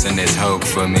difference and there's hope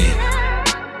for me.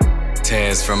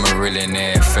 Tears from a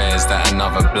millionaire fears that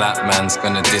another black man's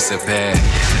gonna disappear.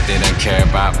 They don't care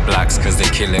about blacks cause they're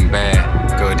killing bear.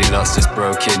 Goldilocks just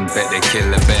broke in, bet they kill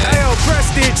a bear. Ayo,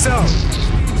 Prestige zone.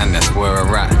 And that's where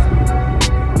we're at.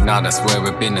 Now that's where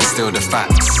we've been and still the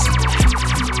facts.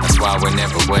 That's why we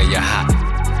never wear your hat.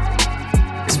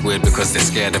 It's weird because they're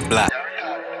scared of black.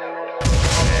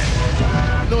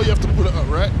 You know you have to pull it up,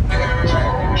 right?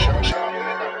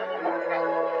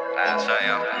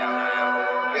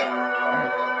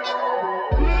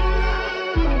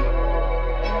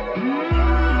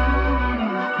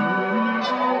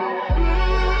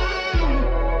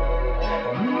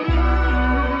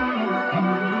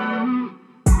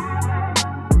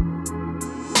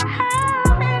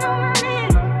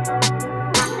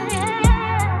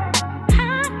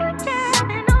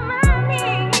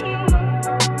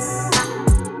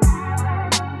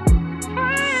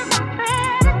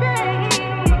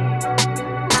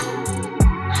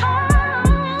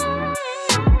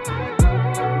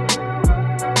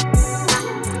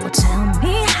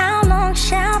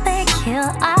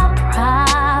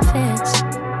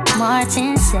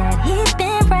 Martin said he'd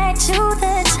been right to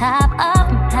the top of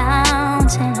the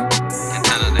mountain.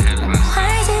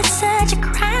 Why is it such a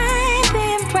crime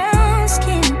being brown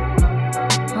skin?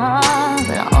 Oh,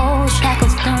 but the old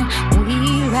shackles done,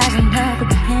 we rising up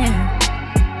again.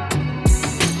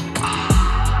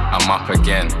 I'm up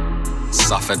again.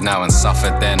 Suffered now and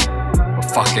suffered then. But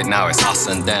fuck it now, it's us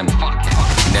and them.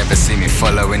 Never see me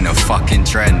following the fucking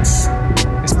trends.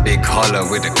 It's Big Hollow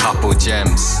with a couple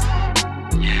gems.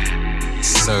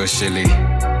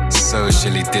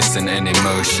 Socially distant and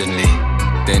emotionally.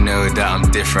 They know that I'm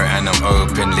different and I'm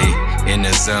openly in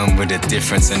the zone with a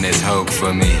difference and there's hope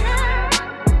for me.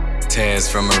 Tears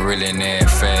from a millionaire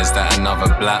fears that another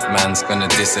black man's gonna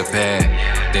disappear.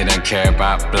 They don't care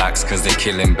about blacks cause they're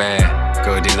killing bear.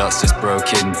 Goldilocks just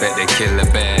broke in, bet they kill a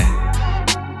bear.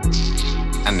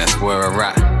 And that's where we're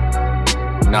at.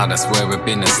 Now that's where we've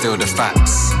been and still the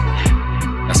facts.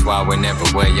 That's why we never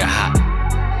wear your hat.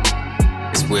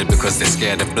 It's weird because they're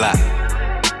scared of black.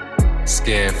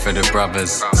 Scared for the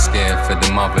brothers, scared for the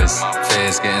mothers.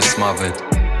 Fears getting smothered.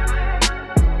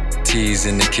 Teas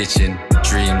in the kitchen,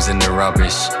 dreams in the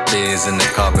rubbish. Beers in the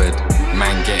cupboard.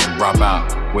 Man getting rub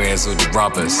out, where's all the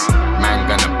rubbers? Man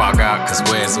gonna bug out cause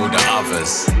where's all the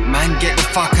others? Man get the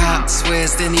fuck out,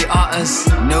 swears then he utters.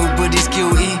 Nobody's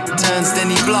guilty, turns then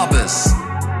he blubbers.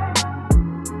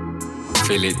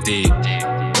 Feel it deep,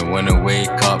 don't wanna wake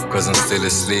up cause I'm still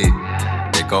asleep.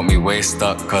 They got me way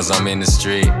stuck cause I'm in the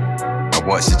street. I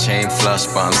watch the chain flush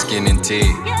but I'm skinning tea.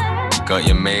 You got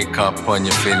your makeup on,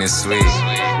 you're feeling sweet.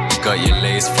 You got your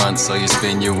lace front so you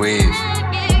spin your weave.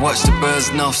 Watch the birds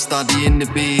enough studying the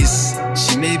bees.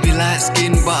 She may be light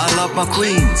skinned but I love my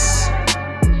queens.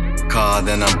 Car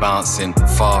then I'm bouncing,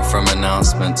 far from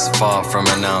announcements, far from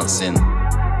announcing.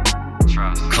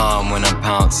 Calm when I'm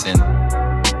pouncing.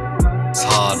 It's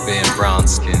hard being brown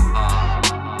skin.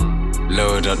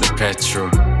 Load up the petrol.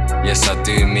 Yes, I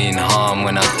do mean harm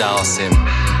when I douse him.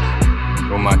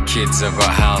 All my kids have got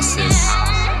houses.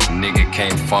 Nigga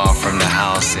came far from the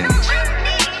housing.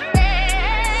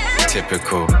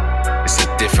 Typical. It's a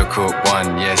difficult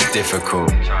one, yes,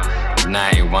 difficult.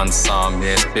 91 Psalm,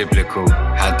 yes, biblical.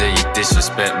 How dare you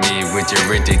disrespect me with your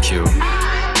ridicule?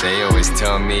 They always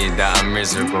tell me that I'm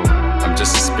miserable. I'm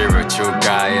just a spiritual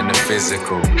guy in the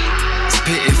physical. It's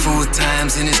pitiful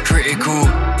times and it's critical.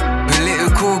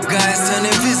 Political guys turn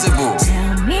invisible.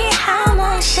 Tell me how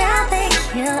long shall they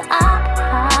kill our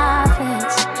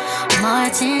prophets?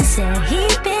 Martin said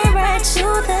he'd been right to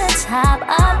the top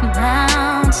of the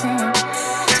mountain.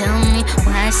 Tell me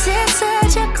why is it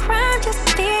such a crime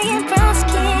just being brown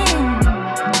skin?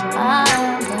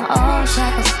 Oh, the old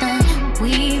shackles done,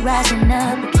 we rising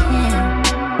up again.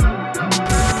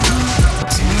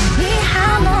 Tell me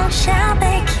how long shall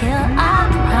they kill our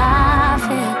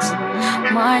prophets?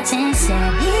 Martin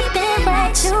said he'd been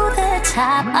right to the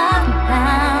top of the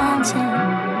mountain.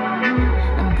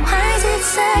 And why is it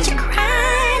such a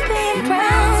crime being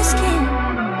brown skin?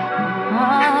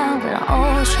 Oh, but the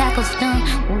old shackles done,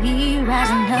 we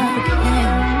rising up again.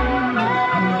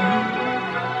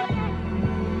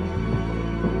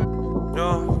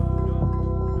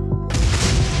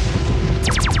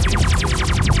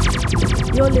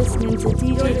 You're listening to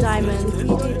DJ Diamond,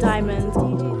 DJ Diamond,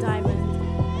 DJ Diamond.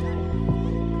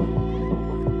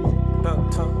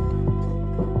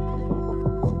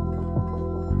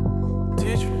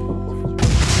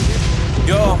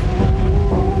 Yo,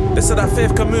 They said that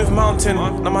faith can move mountain.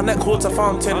 Now my neck holds a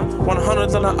fountain.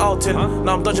 100 on an outing.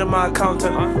 Now I'm dodging my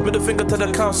accountant. Middle finger to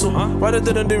the council. Why they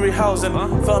didn't do rehousing?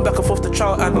 Fell back and forth to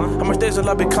trial and how much days will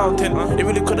I be counting? It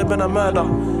really could have been a murder.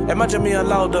 Imagine me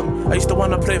allowed them. I used to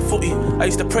wanna play footy. I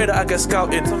used to pray that I get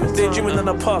scouted. Daydreaming in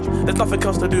the pub. There's nothing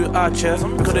else to do out here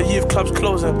because the youth club's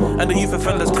closing and the youth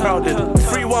offenders crowded.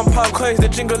 3 £1 coins they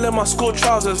jingle in my school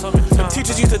trousers. Them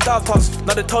teachers used to doubt us.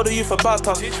 Now they told the youth about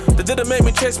us. They didn't make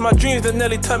me chase my dreams. They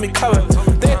nearly turned me coward.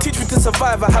 They didn't teach me to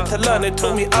survive. I had to learn. They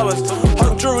taught me hours.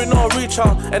 Hung jewelry, no reach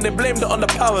out, and they blamed it on the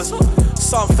powers.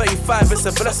 Psalm 35, it's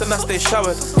a blessing I stay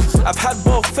showered. I've had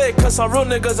both fake and some real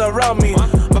niggas around me.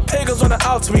 But pagans wanna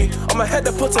out me. On my head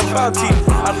they put a bounty.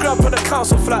 I grew up in a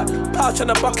council flat, pouch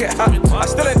and a bucket hat. I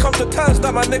still ain't come to terms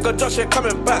that my nigga Josh ain't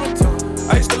coming back.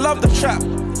 I used to love the trap,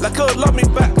 like it would love me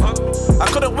back. I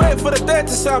couldn't wait for the day to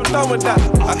say I'm done with that.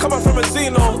 I come up from a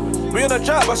Zeno. We in a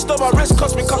job, I stole my wrist,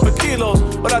 cost me a couple kilos.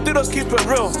 But I do those keep it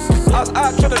real. I was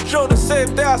out trying to drill the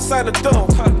same day I signed the deal.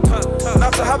 Now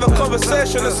to have a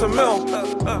conversation, it's a mill.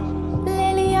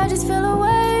 Lately I just feel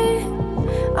away.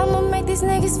 I'ma make these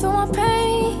niggas feel my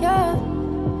pain, yeah.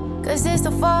 Cause it's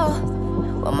the fall.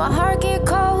 When my heart get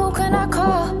cold, who can I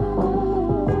call?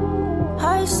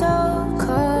 Heart so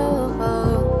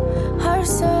cold, heart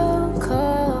so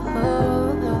cold.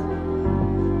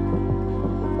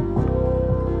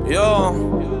 Yo,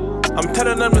 I'm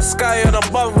telling them the sky and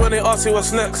above when they ask you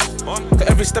what's next. Cause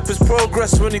every step is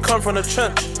progress when you come from the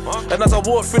trench. And as I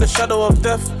walk through the shadow of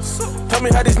death, tell me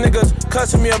how these niggas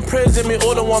cursing me and praising me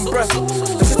all in one breath.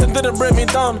 The system didn't break me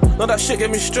down, none that shit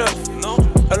gave me strength.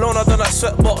 Alone I done that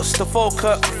sweatbox to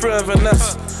Falkirk, free of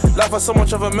Vanessa. Life was so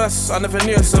much of a mess, I never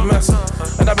knew it's a mess.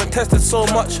 And I've been tested so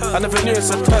much, I never knew it's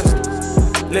a test.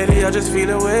 Lately I just feel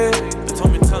away.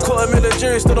 Caught him in the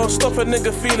jury, still don't stop a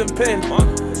nigga feeling pain.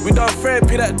 We done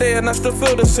therapy that day and I still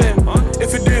feel the same.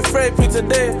 If you do therapy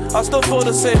today, I still feel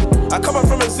the same. I come up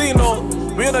from a Zeno.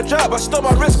 We in a job, I stole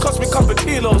my wrist, cost me a couple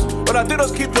kilos. But I do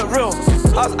those keep it real.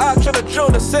 I was out trying to drill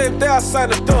the same day I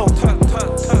signed the deal.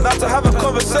 Now to have a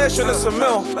conversation, it's a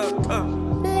mill.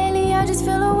 Lately I just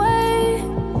feel away.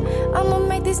 I'ma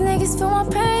make these niggas feel my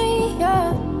pain,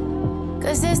 yeah.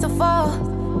 Cause it's the fall.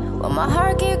 When my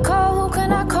heart get cold, who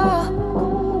can I call?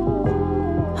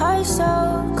 Heart so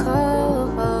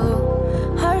cold,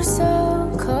 heart so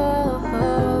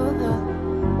cold.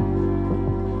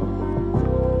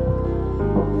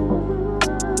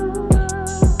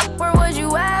 Where was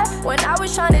you at when I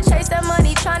was trying to chase that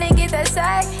money, trying to get that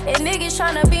sack? And niggas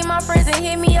trying to be my friends and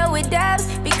hit me up with dabs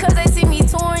because they see me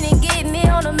touring and getting it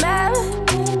on the map.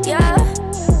 Yeah,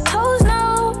 hoes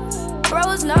know,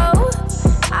 bros know.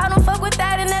 I don't fuck with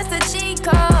that and that's the cheat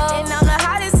code. And I'm the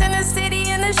hottest in the city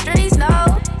and the streets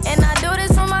know. And I do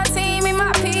this for my team and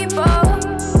my people.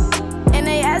 And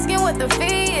they asking what the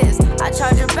fee is. I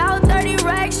charge about 30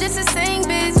 racks just to sing,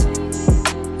 bitch.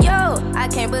 Yo, I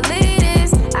can't believe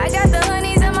this. I got the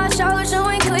honeys on my shoulder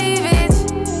showing cleavage.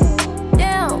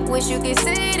 Damn, wish you could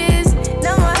see this.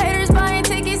 Now my haters buying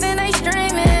tickets and they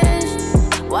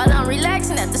streaming while I'm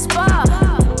relaxing at the spa.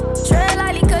 Tread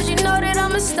lightly cause you know that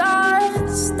I'm a star.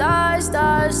 Star,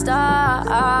 star,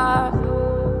 star.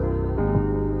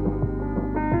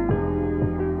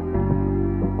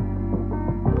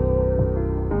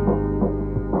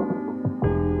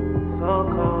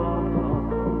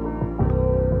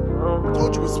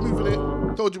 Told you we're smoothing it.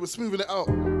 Told you we're smoothing it out.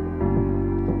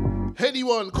 Heady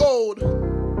one, cold.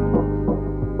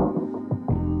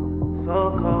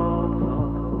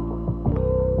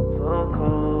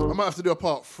 I might have to do a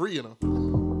part 3, you know.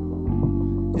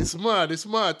 It's mad, it's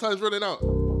mad. Time's running out.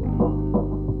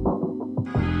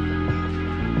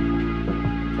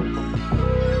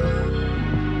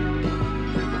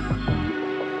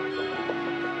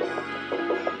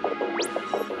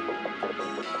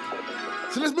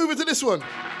 So let's move into this one.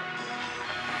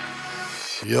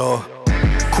 Yo.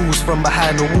 Calls from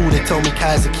behind the wall, they tell me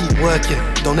Kaiser keep working.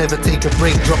 Don't ever take a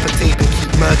break, drop a tape and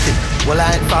keep murking. Well,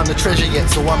 I ain't found the treasure yet,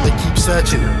 so I'ma keep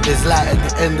searching. There's light at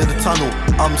the end of the tunnel.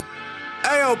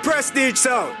 Ayo, Prestige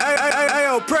Sound.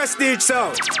 Ayo, Prestige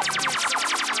Sound.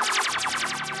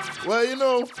 Well, you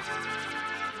know,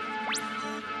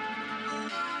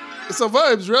 it's a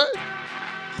vibes, right?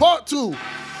 Part 2.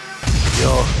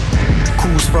 Yo.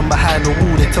 Calls from behind the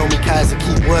wall, they tell me Kaiser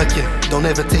keep working. Don't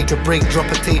ever take a break,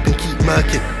 drop a tape and keep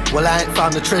murking. Well, I ain't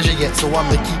found the treasure yet, so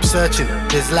I'ma keep searching.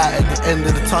 There's light at the end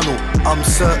of the tunnel, I'm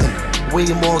certain. Way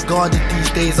more guarded these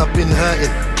days, I've been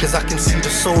hurting. Cause I can see the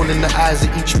soul in the eyes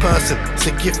of each person. It's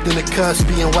a gift and a curse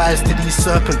being wise to these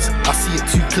serpents. I see it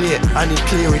too clear, I need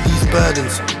clear of these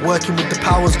burdens. Working with the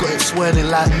powers, got it swirling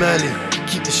like Merlin.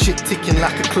 Keep the shit ticking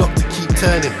like a clock to keep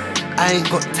turning. I ain't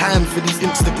got time for these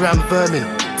Instagram vermin.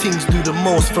 Things do the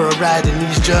most for a ride in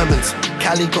these Germans.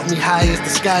 Cali got me high as the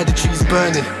sky, the trees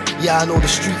burning. Yeah, I know the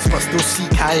streets, but still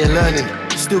seek higher learning.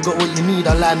 Still got what you need,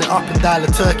 I line it up and dial a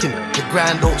Turkin. The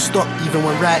grind don't stop, even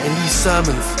when writing these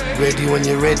sermons. Ready when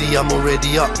you're ready, I'm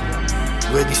already up.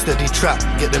 Ready, steady, trap,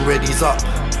 get them readies up.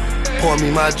 Pour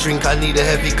me my drink, I need a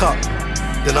heavy cup.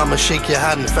 Then I'ma shake your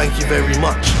hand, thank you very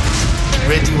much.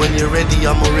 Ready when you're ready,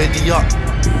 I'm already up.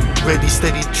 Ready,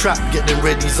 steady, trap, get them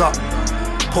readies up.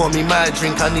 Pour me my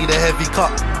drink, I need a heavy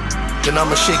cup. Then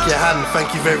I'ma shake your hand,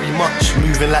 thank you very much.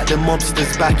 Moving like the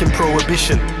mobsters back in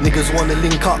prohibition. Niggas wanna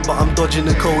link up, but I'm dodging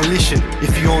the coalition.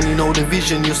 If you only know the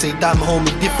vision, you'll say damn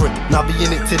homie different. Now be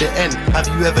in it to the end, have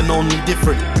you ever known me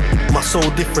different? My soul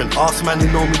different, ask man who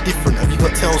know me different. Have you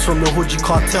got tales from the hood you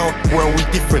can't tell? Well, we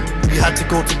different. You had to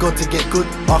go to God to get good.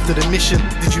 After the mission,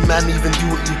 did you man even do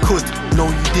what you could? No,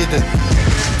 you didn't.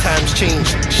 Times change,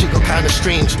 shit got kinda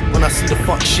strange. When I see the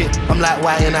fuck shit, I'm like,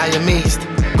 why ain't I amazed?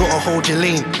 Gotta hold your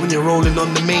lane when you're rolling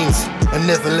on the mains. And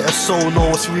never let a soul know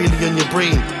what's really on your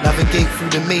brain. Navigate through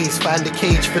the maze, find the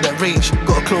cage for that rage.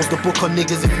 Gotta close the book on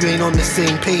niggas if you ain't on the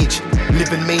same page.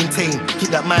 Live and maintain, keep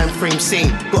that mind frame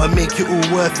sane. Gotta make it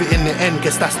all worth it in the end,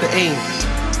 guess that's the aim.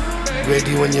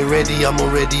 Ready when you're ready, I'm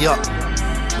already up.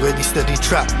 Ready, steady,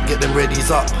 trap, get them readies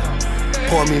up.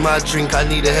 Pour me my drink, I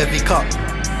need a heavy cup.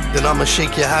 Then I'ma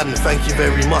shake your hand, thank you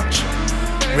very much.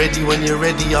 Ready when you're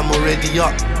ready, I'm already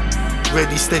up.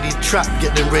 Ready, steady, trap,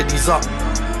 get them readies up.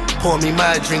 Pour me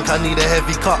my drink, I need a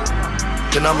heavy cup.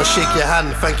 Then I'ma shake your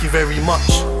hand, thank you very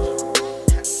much.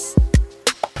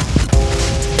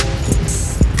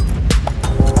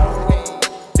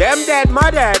 Them dead,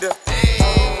 my dead.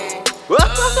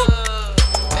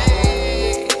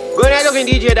 Go ahead, looking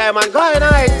DJ Diamond, go ahead,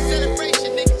 nice.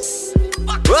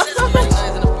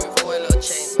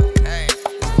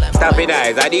 Stop it,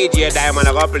 nice. I DJ Diamond,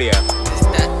 I go play.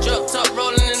 Drop top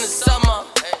rolling in the summer.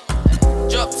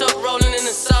 Drop top rolling in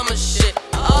the summer shit.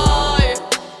 Oh yeah.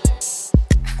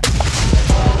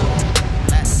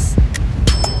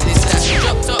 This that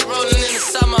drop top rolling in the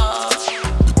summer.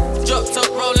 Drop top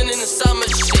rolling in the summer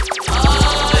shit.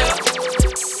 Oh yeah.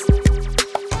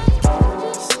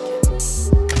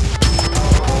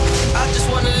 I just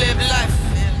wanna live life,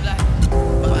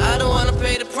 but I don't wanna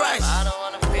pay the price.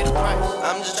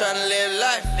 I'm just trying to live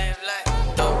life.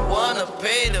 Don't wanna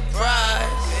pay the price.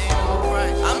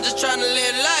 I'm just trying to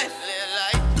live life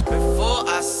before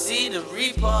I see the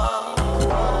reaper.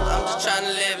 I'm just trying to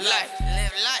live life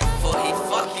before he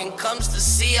fucking comes to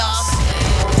see us.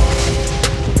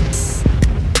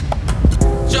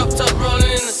 Drop top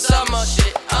rolling in the summer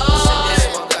shit. Oh, this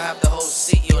one gonna have the whole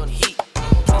city on heat.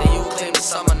 Then you claim the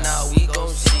summer, now we gon'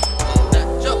 see. That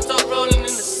drop top rolling in the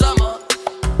summer.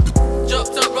 Drop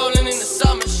top rolling in the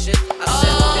summer shit. I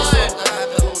said this one gonna have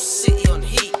the whole city on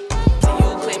heat. Then you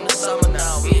claim the summer,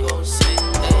 now we gon' see.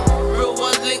 Real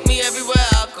ones link me everywhere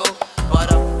I go,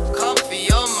 but I'm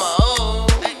comfy on my own.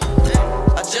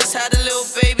 I just had a little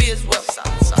baby as well.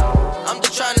 I'm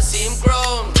just trying to see him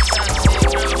grow.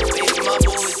 Baby mama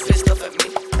always pissed off at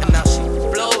me, and now she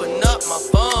blowing up my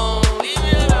phone.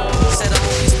 Said I'm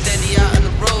always steady out on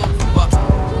the road, but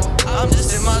I'm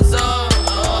just in my zone.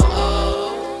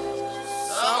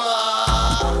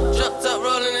 Drop top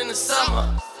rolling in the summer.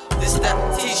 This that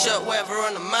t-shirt weather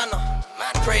on the manor.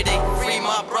 Pray they free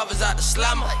my brothers out the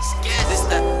slammer. This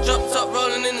that drop top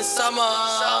rolling in the summer.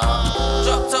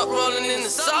 Drop top rolling in the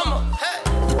summer.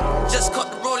 Just caught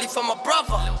the rollie for my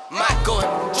brother. Might go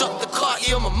and drop the car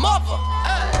on my mother.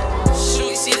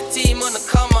 Shorty see the team on the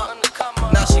come up.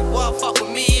 Now she wanna fuck with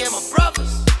me and my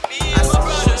brothers. I said,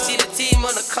 shorty see the team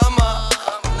on the come up.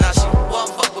 Now she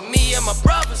wanna fuck with me and my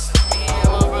brothers.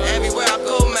 Everywhere I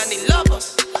go, man, they love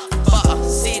us. But I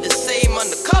see the same on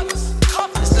the covers.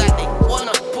 It's like they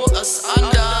wanna put us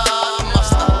under.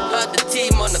 Must have heard the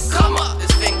team on the come up.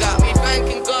 This thing got me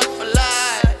thanking God for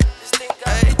life. This thing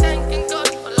got me thanking God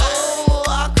for life. Oh,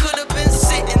 I could have been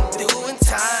sitting doing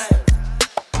time.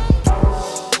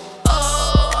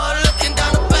 Oh, looking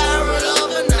down the barrel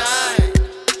of a knife.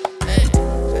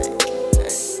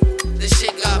 This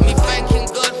shit got me thanking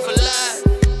God for life.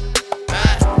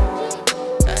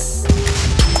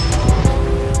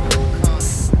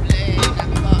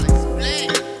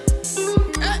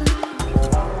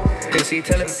 See,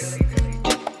 tell him.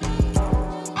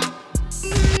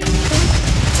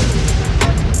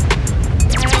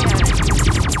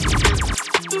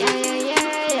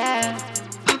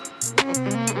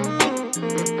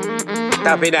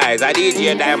 Stop it, nice. I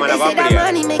DJ Diamond, I go play.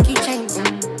 Money make you change.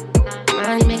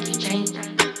 Money make you change.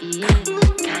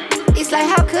 It's like,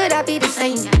 how could I be the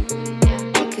same?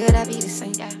 How could I be the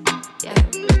same?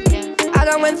 I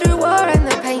done went through war and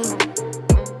the pain.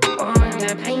 War and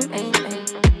the pain.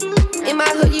 In my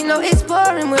hood, you know it's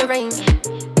pouring with rain.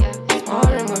 It's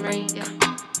pouring with rain.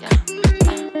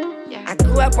 I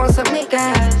grew up on some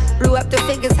niggas, blew up the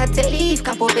figures, had to leave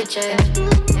couple bitches.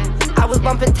 I was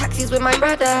bumping taxis with my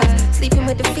brother, sleeping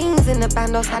with the fiends in the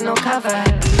bandos, had no cover.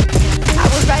 I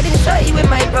was riding shorty with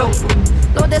my bro,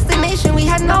 no destination, we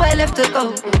had nowhere left to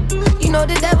go. You know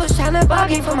the devil's tryna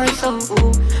bargain for my soul.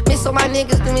 Miss all my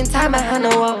niggas doing time behind the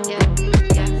wall.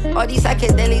 All these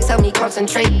psychedelics help me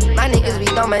concentrate. My niggas we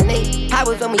dominate,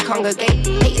 powers when we congregate.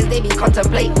 Haters they be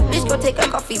contemplate, bitch go take a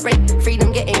coffee break.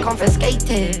 Freedom getting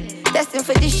confiscated. Destined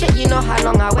for this shit, you know how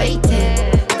long I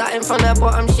waited. Starting from the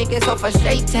bottom, shit gets so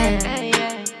frustrating.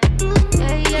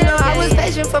 You know I was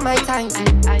patient for my time.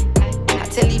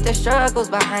 Had to leave the struggles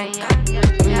behind.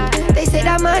 They say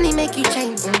that money make you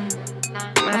change.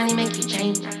 Money make you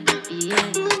change.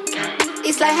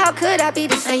 It's like how could I be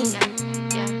the same?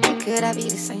 How could I be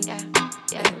the same?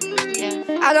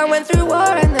 I done went through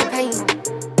war and the pain.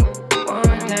 War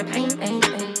and the pain.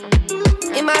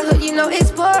 In my hood, you know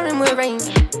it's pouring with rain.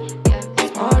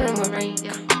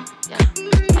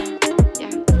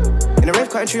 In the rave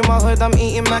country, my hood, I'm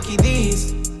eating Mackie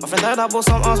D's. My friend died, I bought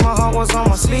some arms, my heart was on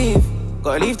my sleeve.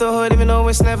 Gotta leave the hood even though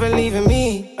it's never leaving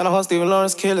me. And I hope Stephen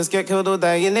Lawrence killers get killed or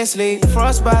die in their sleep.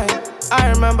 Frostbite, I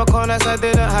remember corners I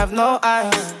didn't have no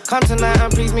eyes. Come tonight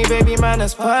and please me, baby man,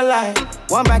 that's polite.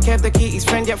 One back kept the key, his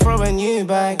friend kept throwing you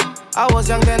back. I was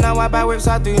young then, now I buy whips,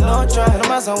 I do not try. The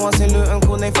man's I once in Luton,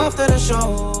 cool name after the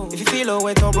show. If you feel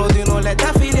away, talk bro, do not let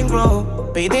that feeling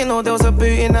grow. But you didn't know there was a boot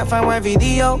in that fine white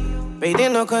video. But you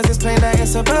didn't know cause it's plain that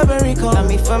it's a Burberry code. Love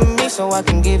me for me so I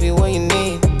can give you what you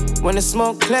need. When the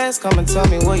smoke clears, come and tell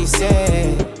me what you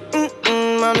say.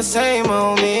 I'm the same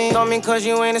old me. Don't mean cause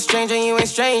you ain't a stranger, you ain't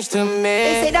strange to me.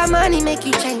 They say that money make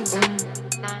you change.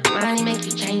 Money make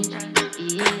you change.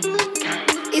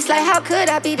 It's like how could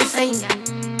I be the same?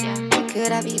 How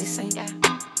could I be the same?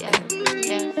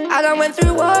 I done went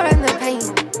through war and the pain.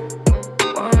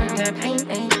 War and the pain.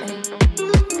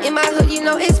 In my hood, you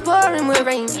know it's pouring with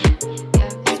rain.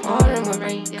 It's pouring with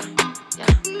rain.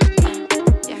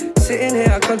 Sitting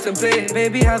here, I contemplate.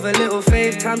 Baby, have a little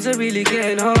faith. Times are really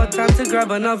getting hard. Time to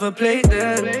grab another plate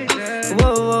then.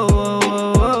 Whoa, whoa, whoa,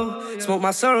 whoa, whoa. Smoke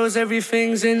my sorrows,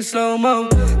 everything's in slow-mo.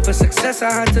 For success,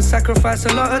 I had to sacrifice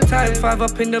a lot of time. 5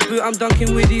 up in the boot, I'm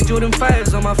dunking with these Jordan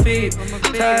 5s on my feet.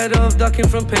 Tired of ducking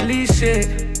from police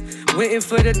shit. Waiting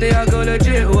for the day I go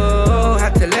legit, whoa.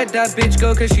 Had to let that bitch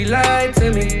go cause she lied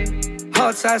to me.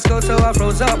 Hot size go so I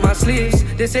froze up my sleeves.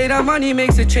 They say that money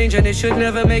makes a change and it should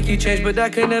never make you change, but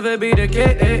that can never be the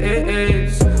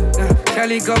case.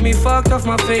 Cali got me fucked off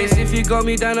my face. If you got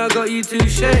me down, I got you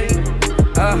touche.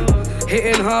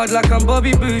 Hitting hard like I'm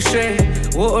Bobby Boucher.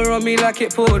 Water on me like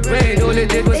it poured rain. All it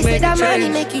did was make a change. They say that money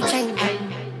make you change.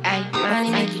 Money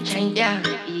make you change, yeah.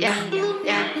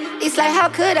 It's like how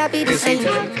could I be the same?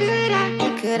 How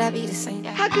could I be the same?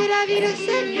 How could I be the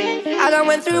same? I done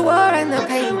went through war and the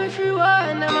pain.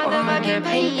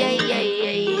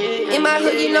 In my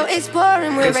hood, you know it's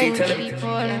pouring with rain. It's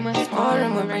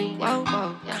pouring with rain.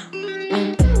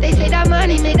 They say that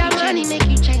money make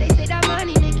you change. They say that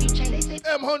money make you change.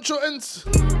 M Huncho ends.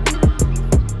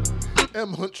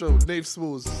 M Huncho, Dave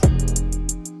Smalls,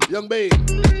 Young Bae.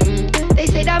 They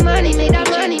say that money make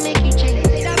you change. They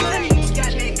say that money make you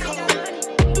change.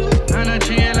 And I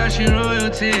treat like she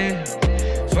royalty.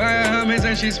 Fire her mates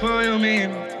and she spoil me.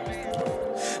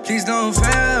 Please don't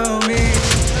fail me.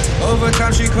 Over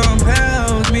time she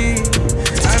compelled me.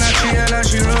 And I treat her like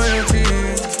she royalty.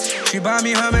 She buy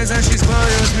me Hermes and she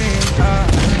spoils me.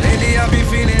 Lately I've been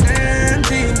feeling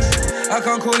empty. I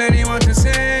can't call anyone to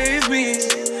save me.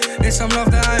 It's some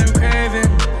love that I am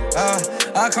craving.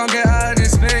 I can't get out of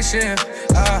this spaceship.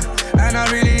 And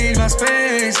I really need my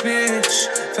space,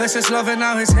 bitch. First it's love and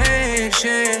now it's hate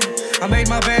shit. I made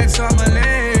my bed so I'ma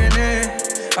lay in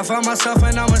it. I found myself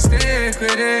and I'ma stick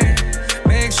with it.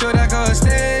 Make sure that God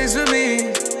stays with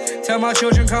me. Tell my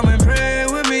children come and pray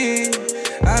with me.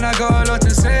 And I got a lot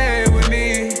to say with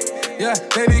me. Yeah,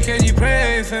 baby, can you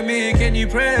pray for me? Can you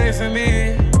pray for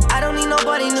me? I don't need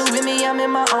nobody new with me, I'm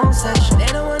in my own section. They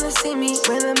don't wanna see me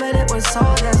when the minute was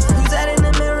soulless. Who's that in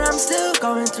the mirror? I'm still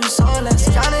going through solace.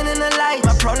 Drowning in the light,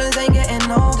 my problems ain't getting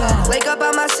no better. Wake up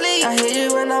out my sleep, I hear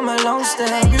you when I'm alone still.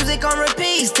 Music on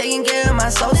repeat, it's taking care of my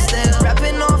soul still.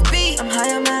 Rapping off beat, I'm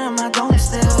high, I'm mad, I'm not don't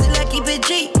still. Still I keep it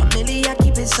G, a milli, I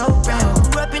keep it so real.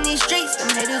 Grew up in these streets,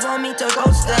 them haters want me to go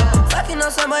still. Fucking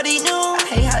on somebody new, I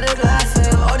hate how the life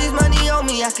feel. All this money on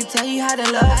me, I could tell you how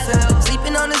the love feel.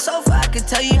 Sleeping on the sofa, I could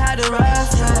tell you how the rough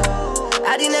feel.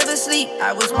 I didn't ever sleep,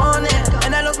 I was wanted.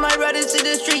 And I lost my brothers to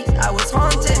the streets, I was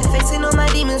haunted. Facing all my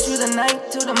demons through the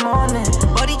night till the morning.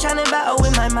 Body trying to battle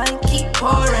with my mind, keep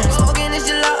pouring. Smoking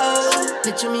this gelato,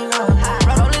 picture me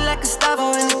rolling like a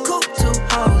Gustavo in the coupe, 2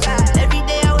 hoes. Every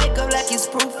day I wake up like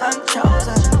it's proof I'm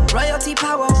chosen. Royalty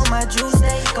power on my juice,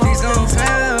 they go. Please don't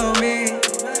fail me.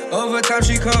 Over time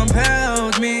she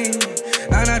compelled me,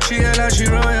 and I treat her like she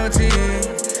royalty.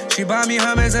 She buy me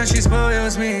Hermes and she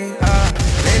spoils me.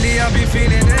 Lately I've been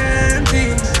feeling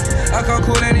empty. I can't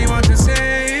call anyone to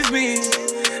save me.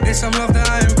 It's some love that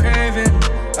I am craving.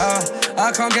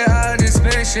 I can't get out of this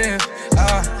spaceship.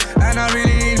 And I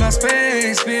really need my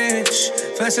space,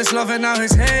 bitch. First it's love and now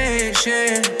it's hate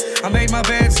shit. I made my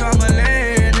bed so I'ma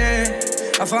lay in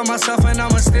it. I found myself and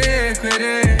I'ma stick with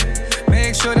it.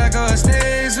 Make sure that girl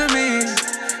stays with me.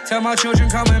 Tell my children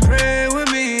come and pray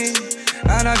with me.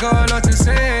 And I got a lot to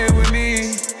say with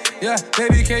me. Yeah,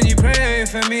 baby, can you pray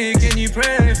for me? Can you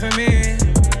pray for me?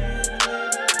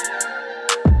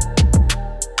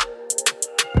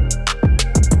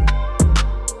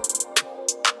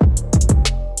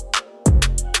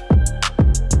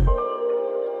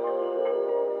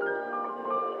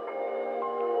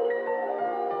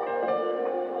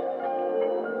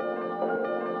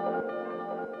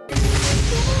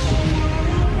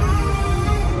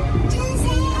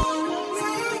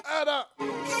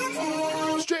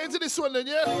 Straight into this one then,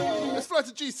 yeah? Let's fly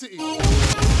to G-City.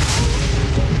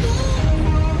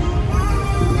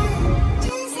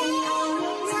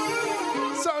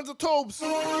 Sounds of Tobes. So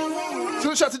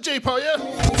let's shout to J-Power, yeah?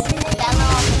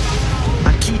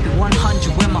 I keep it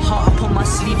 100 with my heart up on my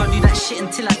sleeve. I do that shit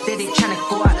until I did it, trying to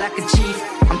go out like a chief.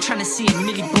 I'm trying to see a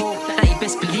milli bro that you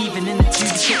best believing in the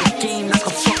dude. Shit the game like a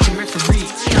fucking referee.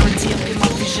 Guarantee up in my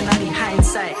vision, I need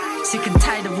hindsight. Sick and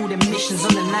tired of all them missions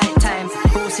on the night time.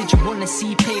 Bro said you wanna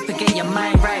see paper, get your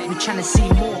mind right. We tryna see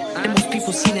more than most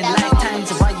people seen in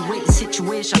lifetimes. Evaluate the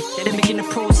situation, then begin the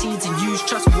proceeds and use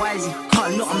trust wisely.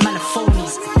 Caught a lot of man of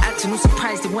phonies, acting all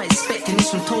surprised they weren't expecting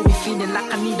this one. Told me feeling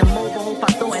like I need a mobile, hope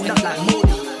I don't end up like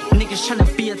Modi. Niggas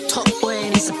tryna be a top boy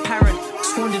and it's apparent.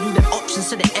 Squandered all their options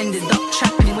so they ended up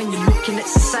trapping. When you're looking at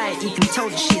society, you can tell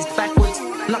the shit's backwards.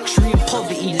 Luxury and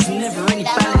poverty, there's never any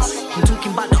balance. I'm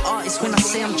talking about the artist when I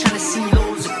say I'm trying to see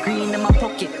loads of green in my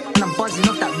pocket. And I'm buzzing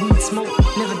off that weed smoke.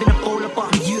 Never been a bowler, but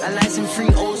I'm utilizing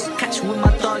 3 O's. Catch with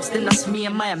my dogs, then that's me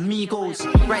and my amigos.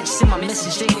 Right, just in my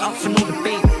message, they ain't up for no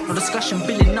debate. No discussion,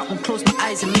 building up and close my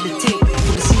eyes and meditate.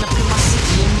 For the scene up in my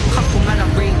city, and couple man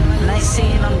I rate. And I ain't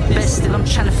saying I'm the best, still I'm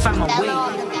trying to find my way.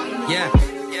 Yeah,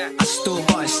 I still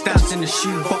got his stats in the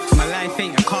shoebox. My life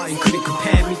ain't a car, you couldn't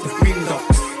compare me to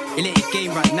Boondocks. It ain't a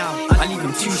game right now, I leave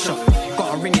him 2 shot.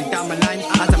 Got a ringing down my line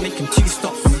as I make him 2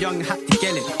 stops. I'm young, had to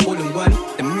get it, all in one,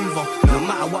 then move on. No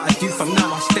matter what I do from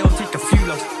now, I still take a few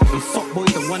loss. And fuck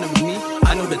boys don't wanna with me,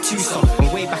 I know the 2 song.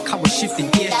 And way back I was shifting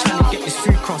gears, trying to get this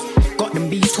food cross. Got them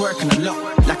beats twerking a lot,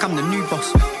 like I'm the new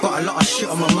boss. Got a lot of shit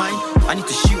on my mind, I need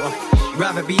to shoot off.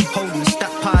 Rather be holding the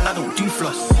stack pile, I don't do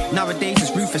floss. Nowadays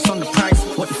it's ruthless on the price,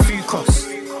 what the food costs.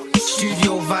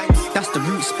 Studio vibes, that's the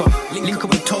root spot. Link up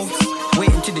with Tobes,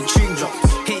 waiting till the tune drops.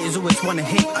 Haters always wanna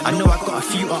hate, I know I got a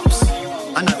few ups.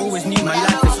 And I always knew my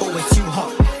life is always too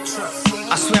hot.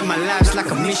 I swear my life's like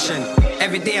a mission.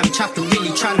 Every day I'm trapping,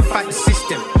 really trying to fight the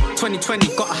system. 2020,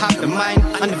 gotta have the mind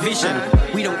and the vision.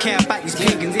 We don't care about these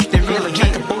pagans if they're real or try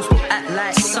to boast or act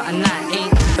like something that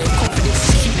ain't. But confidence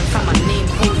is keeping from my name.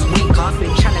 Always wake up, I've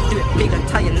been trying to do it big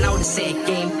until you now to say a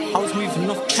game. I was moving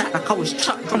off track like I was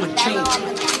chucked from a train.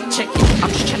 Check it, I'm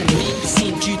just trying to make the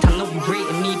same dude. I know you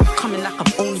rating me, but coming like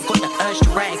I've only got the urge to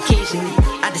write occasionally.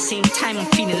 At the same time, I'm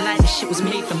feeling like this shit was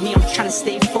made for me. I'm trying to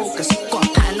stay focused. Got a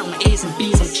pattern on my A's and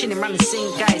B's. I'm chilling around the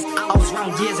same guys I was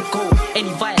around years ago.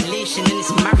 Any violation and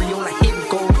it's Mario, like here we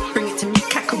go. Bring it to me,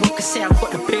 Kakarot can say I've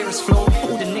got the barest flow.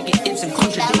 All the negatives and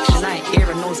contradictions, I ain't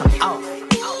hearing those, I'm out.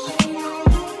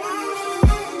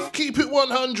 Keep it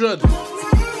 100.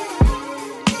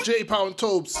 J-Power and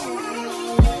Tobes.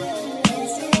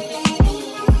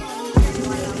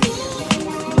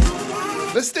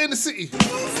 Let's stay in the city.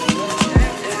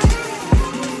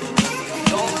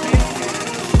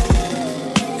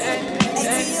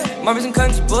 My recent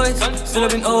country boys, still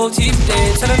up in OT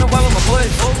today. Telling the why with my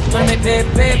boys, trying to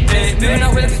make pay. Moving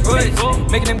out with these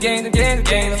boys, making them gains.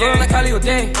 Rolling like Hollywood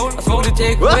day, I smoke to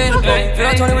take away the pain. Feel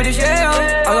like Tony with this shit,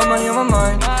 I got money on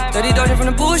my mind. Steady dodging from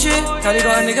the bullshit, now they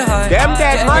got a nigga high. Damn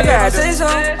dead, my dad. Say so,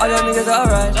 all y'all niggas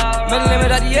alright. Metal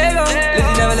limit at Diego,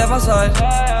 Lizzie never left my side.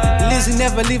 Lizzie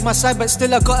never leave my side, but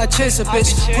still I gotta chase a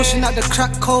bitch. Pushing out the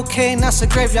crack cocaine, that's a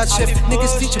graveyard shift.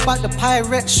 Niggas teach you about the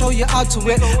pirate, show you how to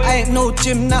whip. I ain't no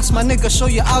gymnast, my nigga, show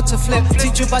you how to flip.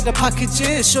 Teach you about the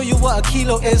packages, show you what a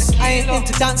kilo is. I ain't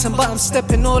into dancing, but I'm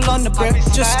stepping all on the brick.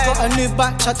 Just got a new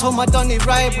batch, I told my Donny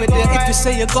ride with it. If you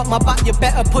say you got my back, you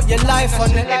better put your life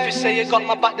on it. If you say you got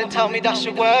my back, then tell me that's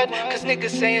your word. Cause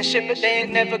niggas saying shit, but they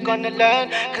ain't never gonna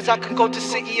learn. Cause I can go to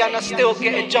city and I still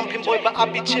get a jumping boy, but I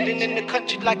be chilling in the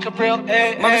country like a real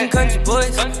Mamas and country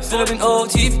boys, still up in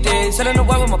OT for days. Selling the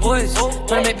white with my boys,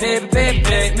 trying to make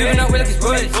paper. Moving out with like it's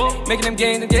Royce, making them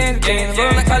gain. I'm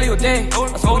rolling like Cali all day.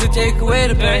 I smoke to take away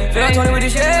the pain. Feel like Tony with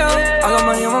this shit, I got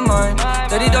money on my mind.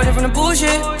 Steady dodging from the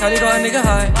bullshit, Cali got a nigga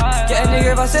high. Get a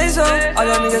nigga if I say so, all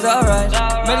y'all niggas are alright.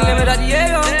 Many limit at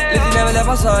Diego, Lizzie never left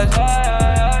my side.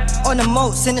 On the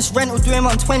moats, in this rental, doing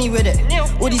 120 with it.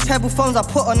 All these pebble phones I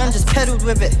put on and just pedaled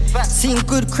with it. Seen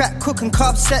good crack, cook and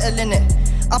carbs settle in it.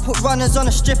 I put runners on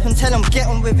a strip and tell them get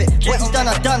on with it. What he's done,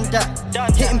 I done that.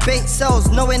 Hitting bait cells,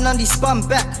 knowing Andy spun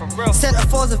back. Centre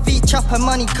fours a V chopper,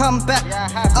 money come back.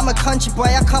 I'm a country boy,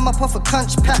 I come up off a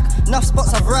country pack. Enough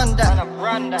spots I've run that.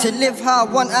 To live how I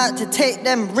want, I had to take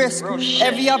them risks.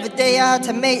 Every other day I had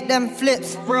to make them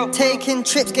flips. Taking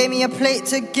trips gave me a plate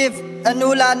to give. And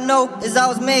all I know is I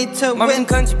was made to Mamas win. and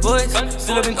country boys,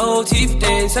 still up in OT for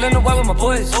days. Selling the white with my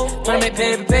boys, trying to make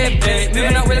paper.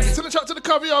 Moving out with like it's Send a chat to the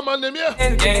caviar man, them, yeah?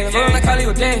 I'm rolling like Cali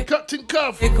all day. Captain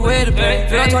Cav. Take away the pain.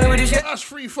 Feel like Tony with this shit. Ash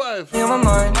 3-5. In my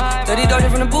mind, steady dodging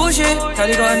from the bullshit.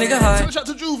 Cali got a nigga high. Send a chat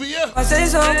to Juvie, yeah? I say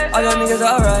so, all y'all niggas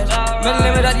are alright. Many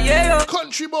limit at Diego.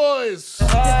 Country boys.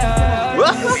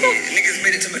 Niggas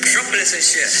made it to Metropolis and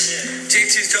shit.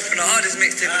 J2's dropping the hardest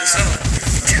mixtape of the summer.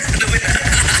 The winner.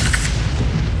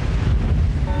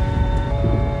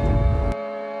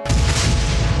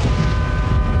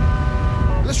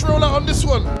 Let's roll out on this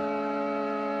one.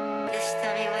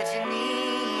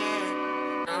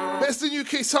 Best in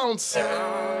UK Sounds.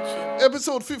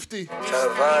 Episode 50.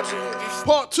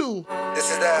 Part 2.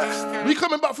 This is that. We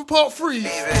coming back for part 3. Yeah.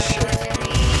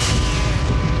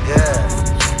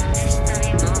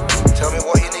 Tell me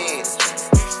what you need.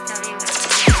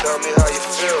 Tell me how you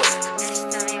feel.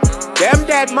 Them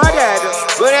dead, my dad.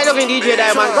 When I looking DJ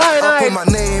Diamond, go ahead. I put my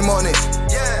name on it.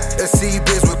 A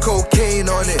C-biz with cocaine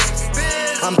on it.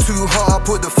 I'm too hot, I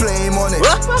put the flame on it.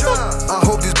 I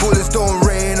hope these bullets don't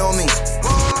rain on me.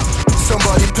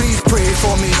 Somebody please pray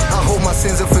for me. I hope my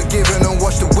sins are forgiven and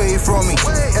washed away from me.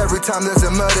 Every time there's a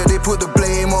murder, they put the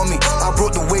blame on me. I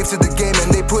brought the wave to the game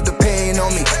and they put the pain on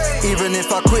me. Even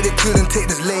if I quit, it couldn't take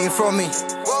this lane from me.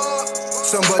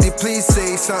 Somebody please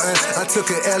say something. I took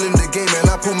an L in the game and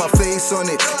I put my face on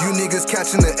it. You niggas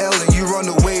catching the L and you run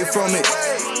away from it.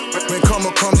 When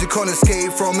karma comes, you can't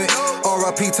escape from it.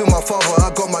 R.I.P. to my father,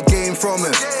 I got my game from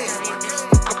him.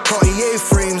 Cartier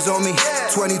frames on me.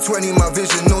 2020, my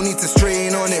vision, no need to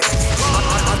strain on it.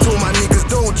 I told my niggas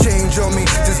don't change on me.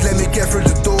 Just let me get through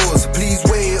the doors. Please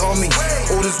wait on me.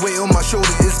 All this weight on my shoulder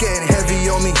is getting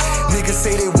heavy on me. Niggas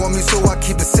say they want me, so I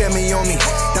keep the semi on me.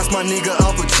 That's my nigga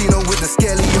Al Pacino with the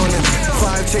skelly on him.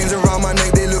 5 chains around my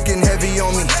neck, they looking heavy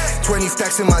on me. 20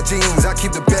 stacks in my jeans, I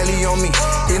keep the belly on me.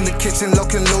 In the kitchen,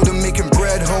 lock and load and making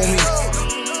bread, homie.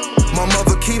 My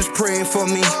mother keeps praying for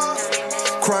me.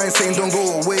 Crying, saying don't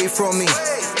go away from me.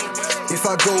 If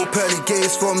I go, pearly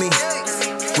gates for me.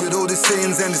 With all the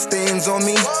sins and the stains on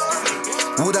me,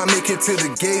 would I make it to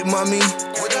the gate, mommy?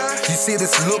 You see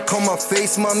this look on my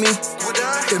face, mommy?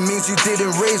 It means you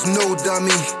didn't raise no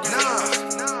dummy.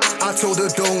 I told her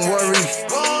don't worry,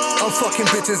 I'm fucking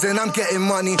bitches and I'm getting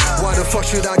money. Why the fuck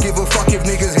should I give a fuck if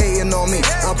niggas hating on me?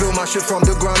 I built my shit from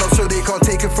the ground up so they can't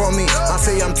take it from me. I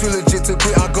say I'm too legit to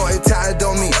quit, I got it tatted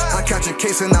on me. I catch a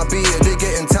case and I beat it, they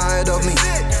getting tired of me.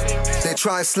 They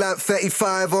try and slap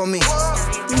 35 on me,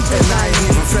 and I ain't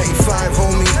even 35,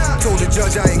 homie. Told the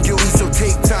judge I ain't guilty, so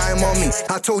take time on me.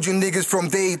 I told you niggas from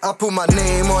day, I put my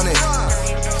name on it.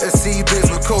 A C-biz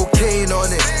with cocaine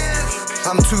on it.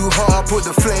 I'm too hot, I put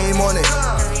the flame on it.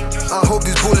 I hope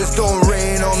these bullets don't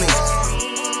rain on me.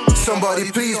 Somebody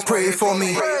please pray for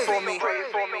me.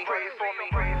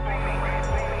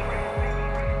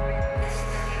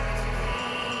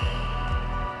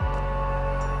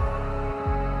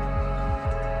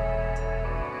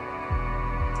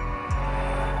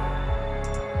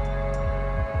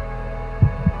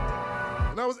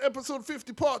 That was episode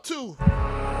 50, part 2.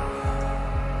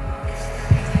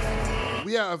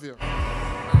 We out of here.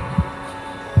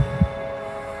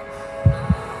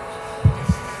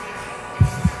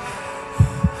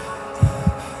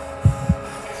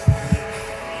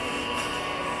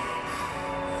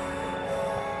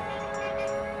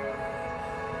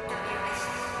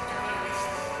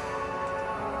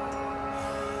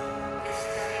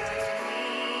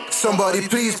 Somebody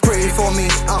please pray for me.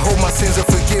 I hope my sins are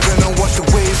forgiven and washed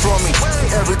away from me.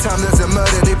 Every time there's a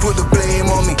murder, they put the blame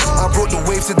on me. I brought the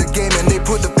waves to the game and they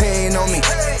put the pain on me.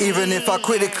 Even if I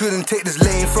quit, they couldn't take this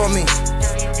lane from me.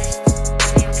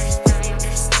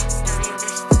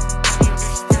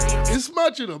 It's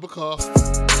mad, you know, because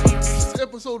it's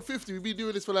episode 50. We've been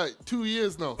doing this for like 2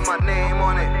 years now. My name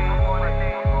on it.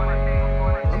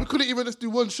 And we couldn't even just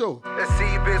do one show. Let's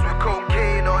see biz with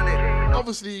cocaine on it.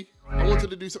 Obviously, I wanted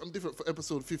to do something different for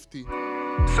episode 50.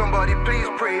 Somebody please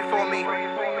pray for me.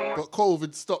 But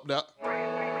COVID stopped that.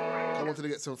 I wanted to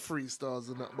get some freestyles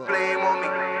and that, but Blame on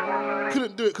me.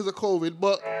 couldn't do it because of COVID,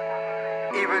 but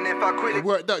even if I quit it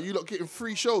worked out. You lot getting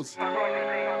free shows.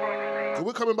 So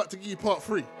we're coming back to give you part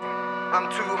 3.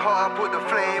 I'm too hard, put the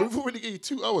flame. We've already gave you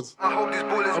 2 hours. I hope these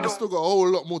bullets and we've still got a whole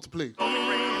lot more to play.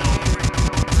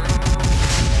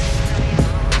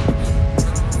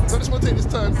 So I just want to take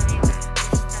this time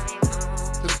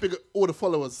to just big up all the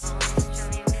followers,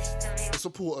 the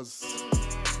supporters.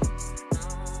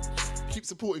 Keep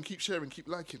supporting, keep sharing, keep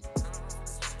liking.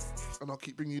 And I'll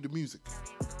keep bringing you the music.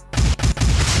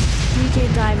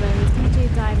 DJ Diamond,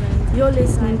 DJ Diamond. You're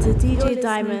listening to DJ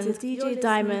Diamond, DJ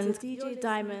Diamond, DJ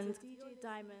Diamond, DJ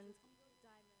Diamond.